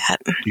all of that.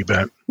 You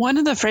bet. One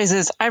of the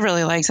phrases I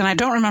really liked, and I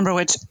don't remember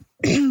which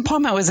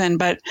poem it was in,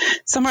 but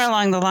somewhere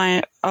along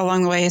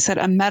the way, he said,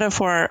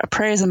 a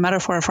prairie is a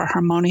metaphor for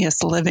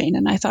harmonious living.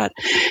 And I thought,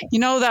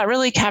 that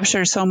really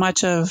captures so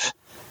much of,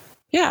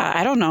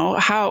 I don't know,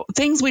 how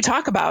things we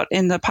talk about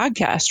in the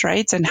podcast,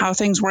 right? And how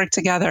things work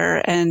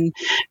together and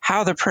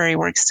how the prairie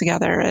works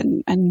together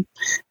and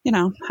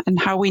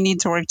how we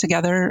need to work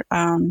together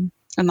in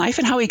life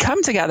and how we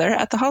come together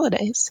at the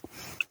holidays.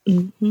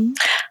 Mm-hmm.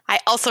 I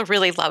also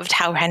really loved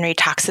how Henry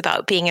talks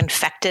about being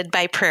infected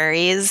by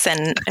prairies.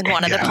 And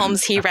one of the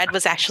poems he read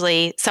was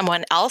actually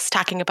someone else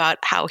talking about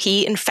how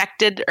he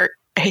infected or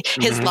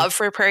his love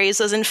for prairies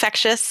was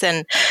infectious.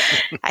 And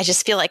I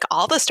just feel like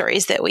all the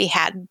stories that we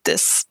had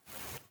this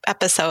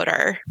episode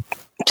are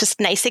just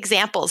nice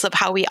examples of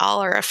how we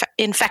all are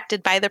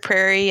infected by the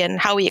prairie and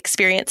how we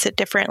experience it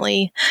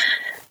differently.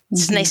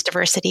 It's nice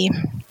diversity.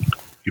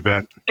 You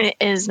bet. It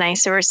is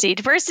nice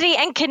diversity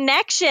and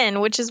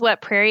connection, which is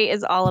what prairie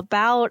is all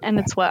about. And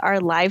it's what our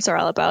lives are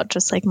all about,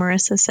 just like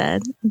Marissa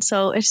said. And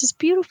so it's just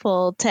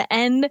beautiful to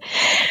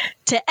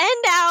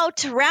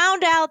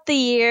round out the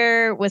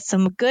year with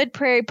some good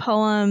prairie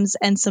poems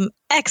and some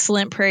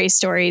excellent prairie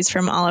stories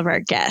from all of our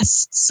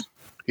guests.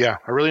 Yeah,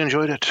 I really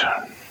enjoyed it.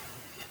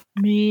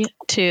 Me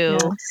too.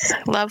 Yes.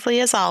 Lovely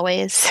as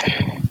always.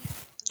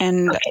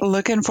 And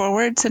looking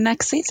forward to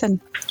next season.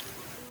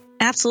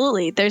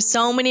 Absolutely. There's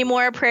so many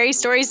more prairie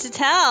stories to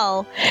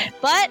tell,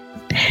 but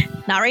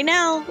not right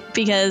now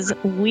because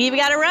we've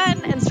got to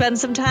run and spend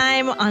some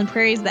time on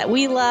prairies that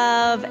we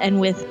love and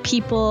with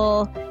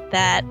people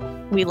that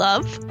we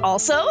love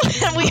also,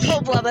 and we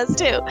hope love us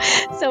too.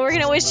 So we're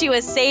going to wish you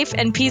a safe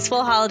and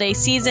peaceful holiday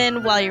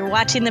season while you're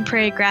watching the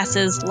prairie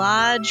grasses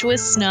lodge with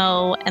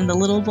snow and the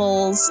little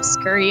voles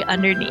scurry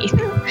underneath.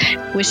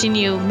 Wishing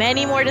you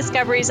many more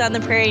discoveries on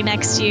the prairie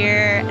next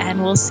year,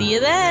 and we'll see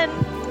you then.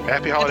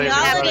 Happy holidays.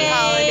 Happy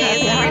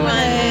holidays,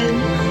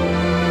 everyone.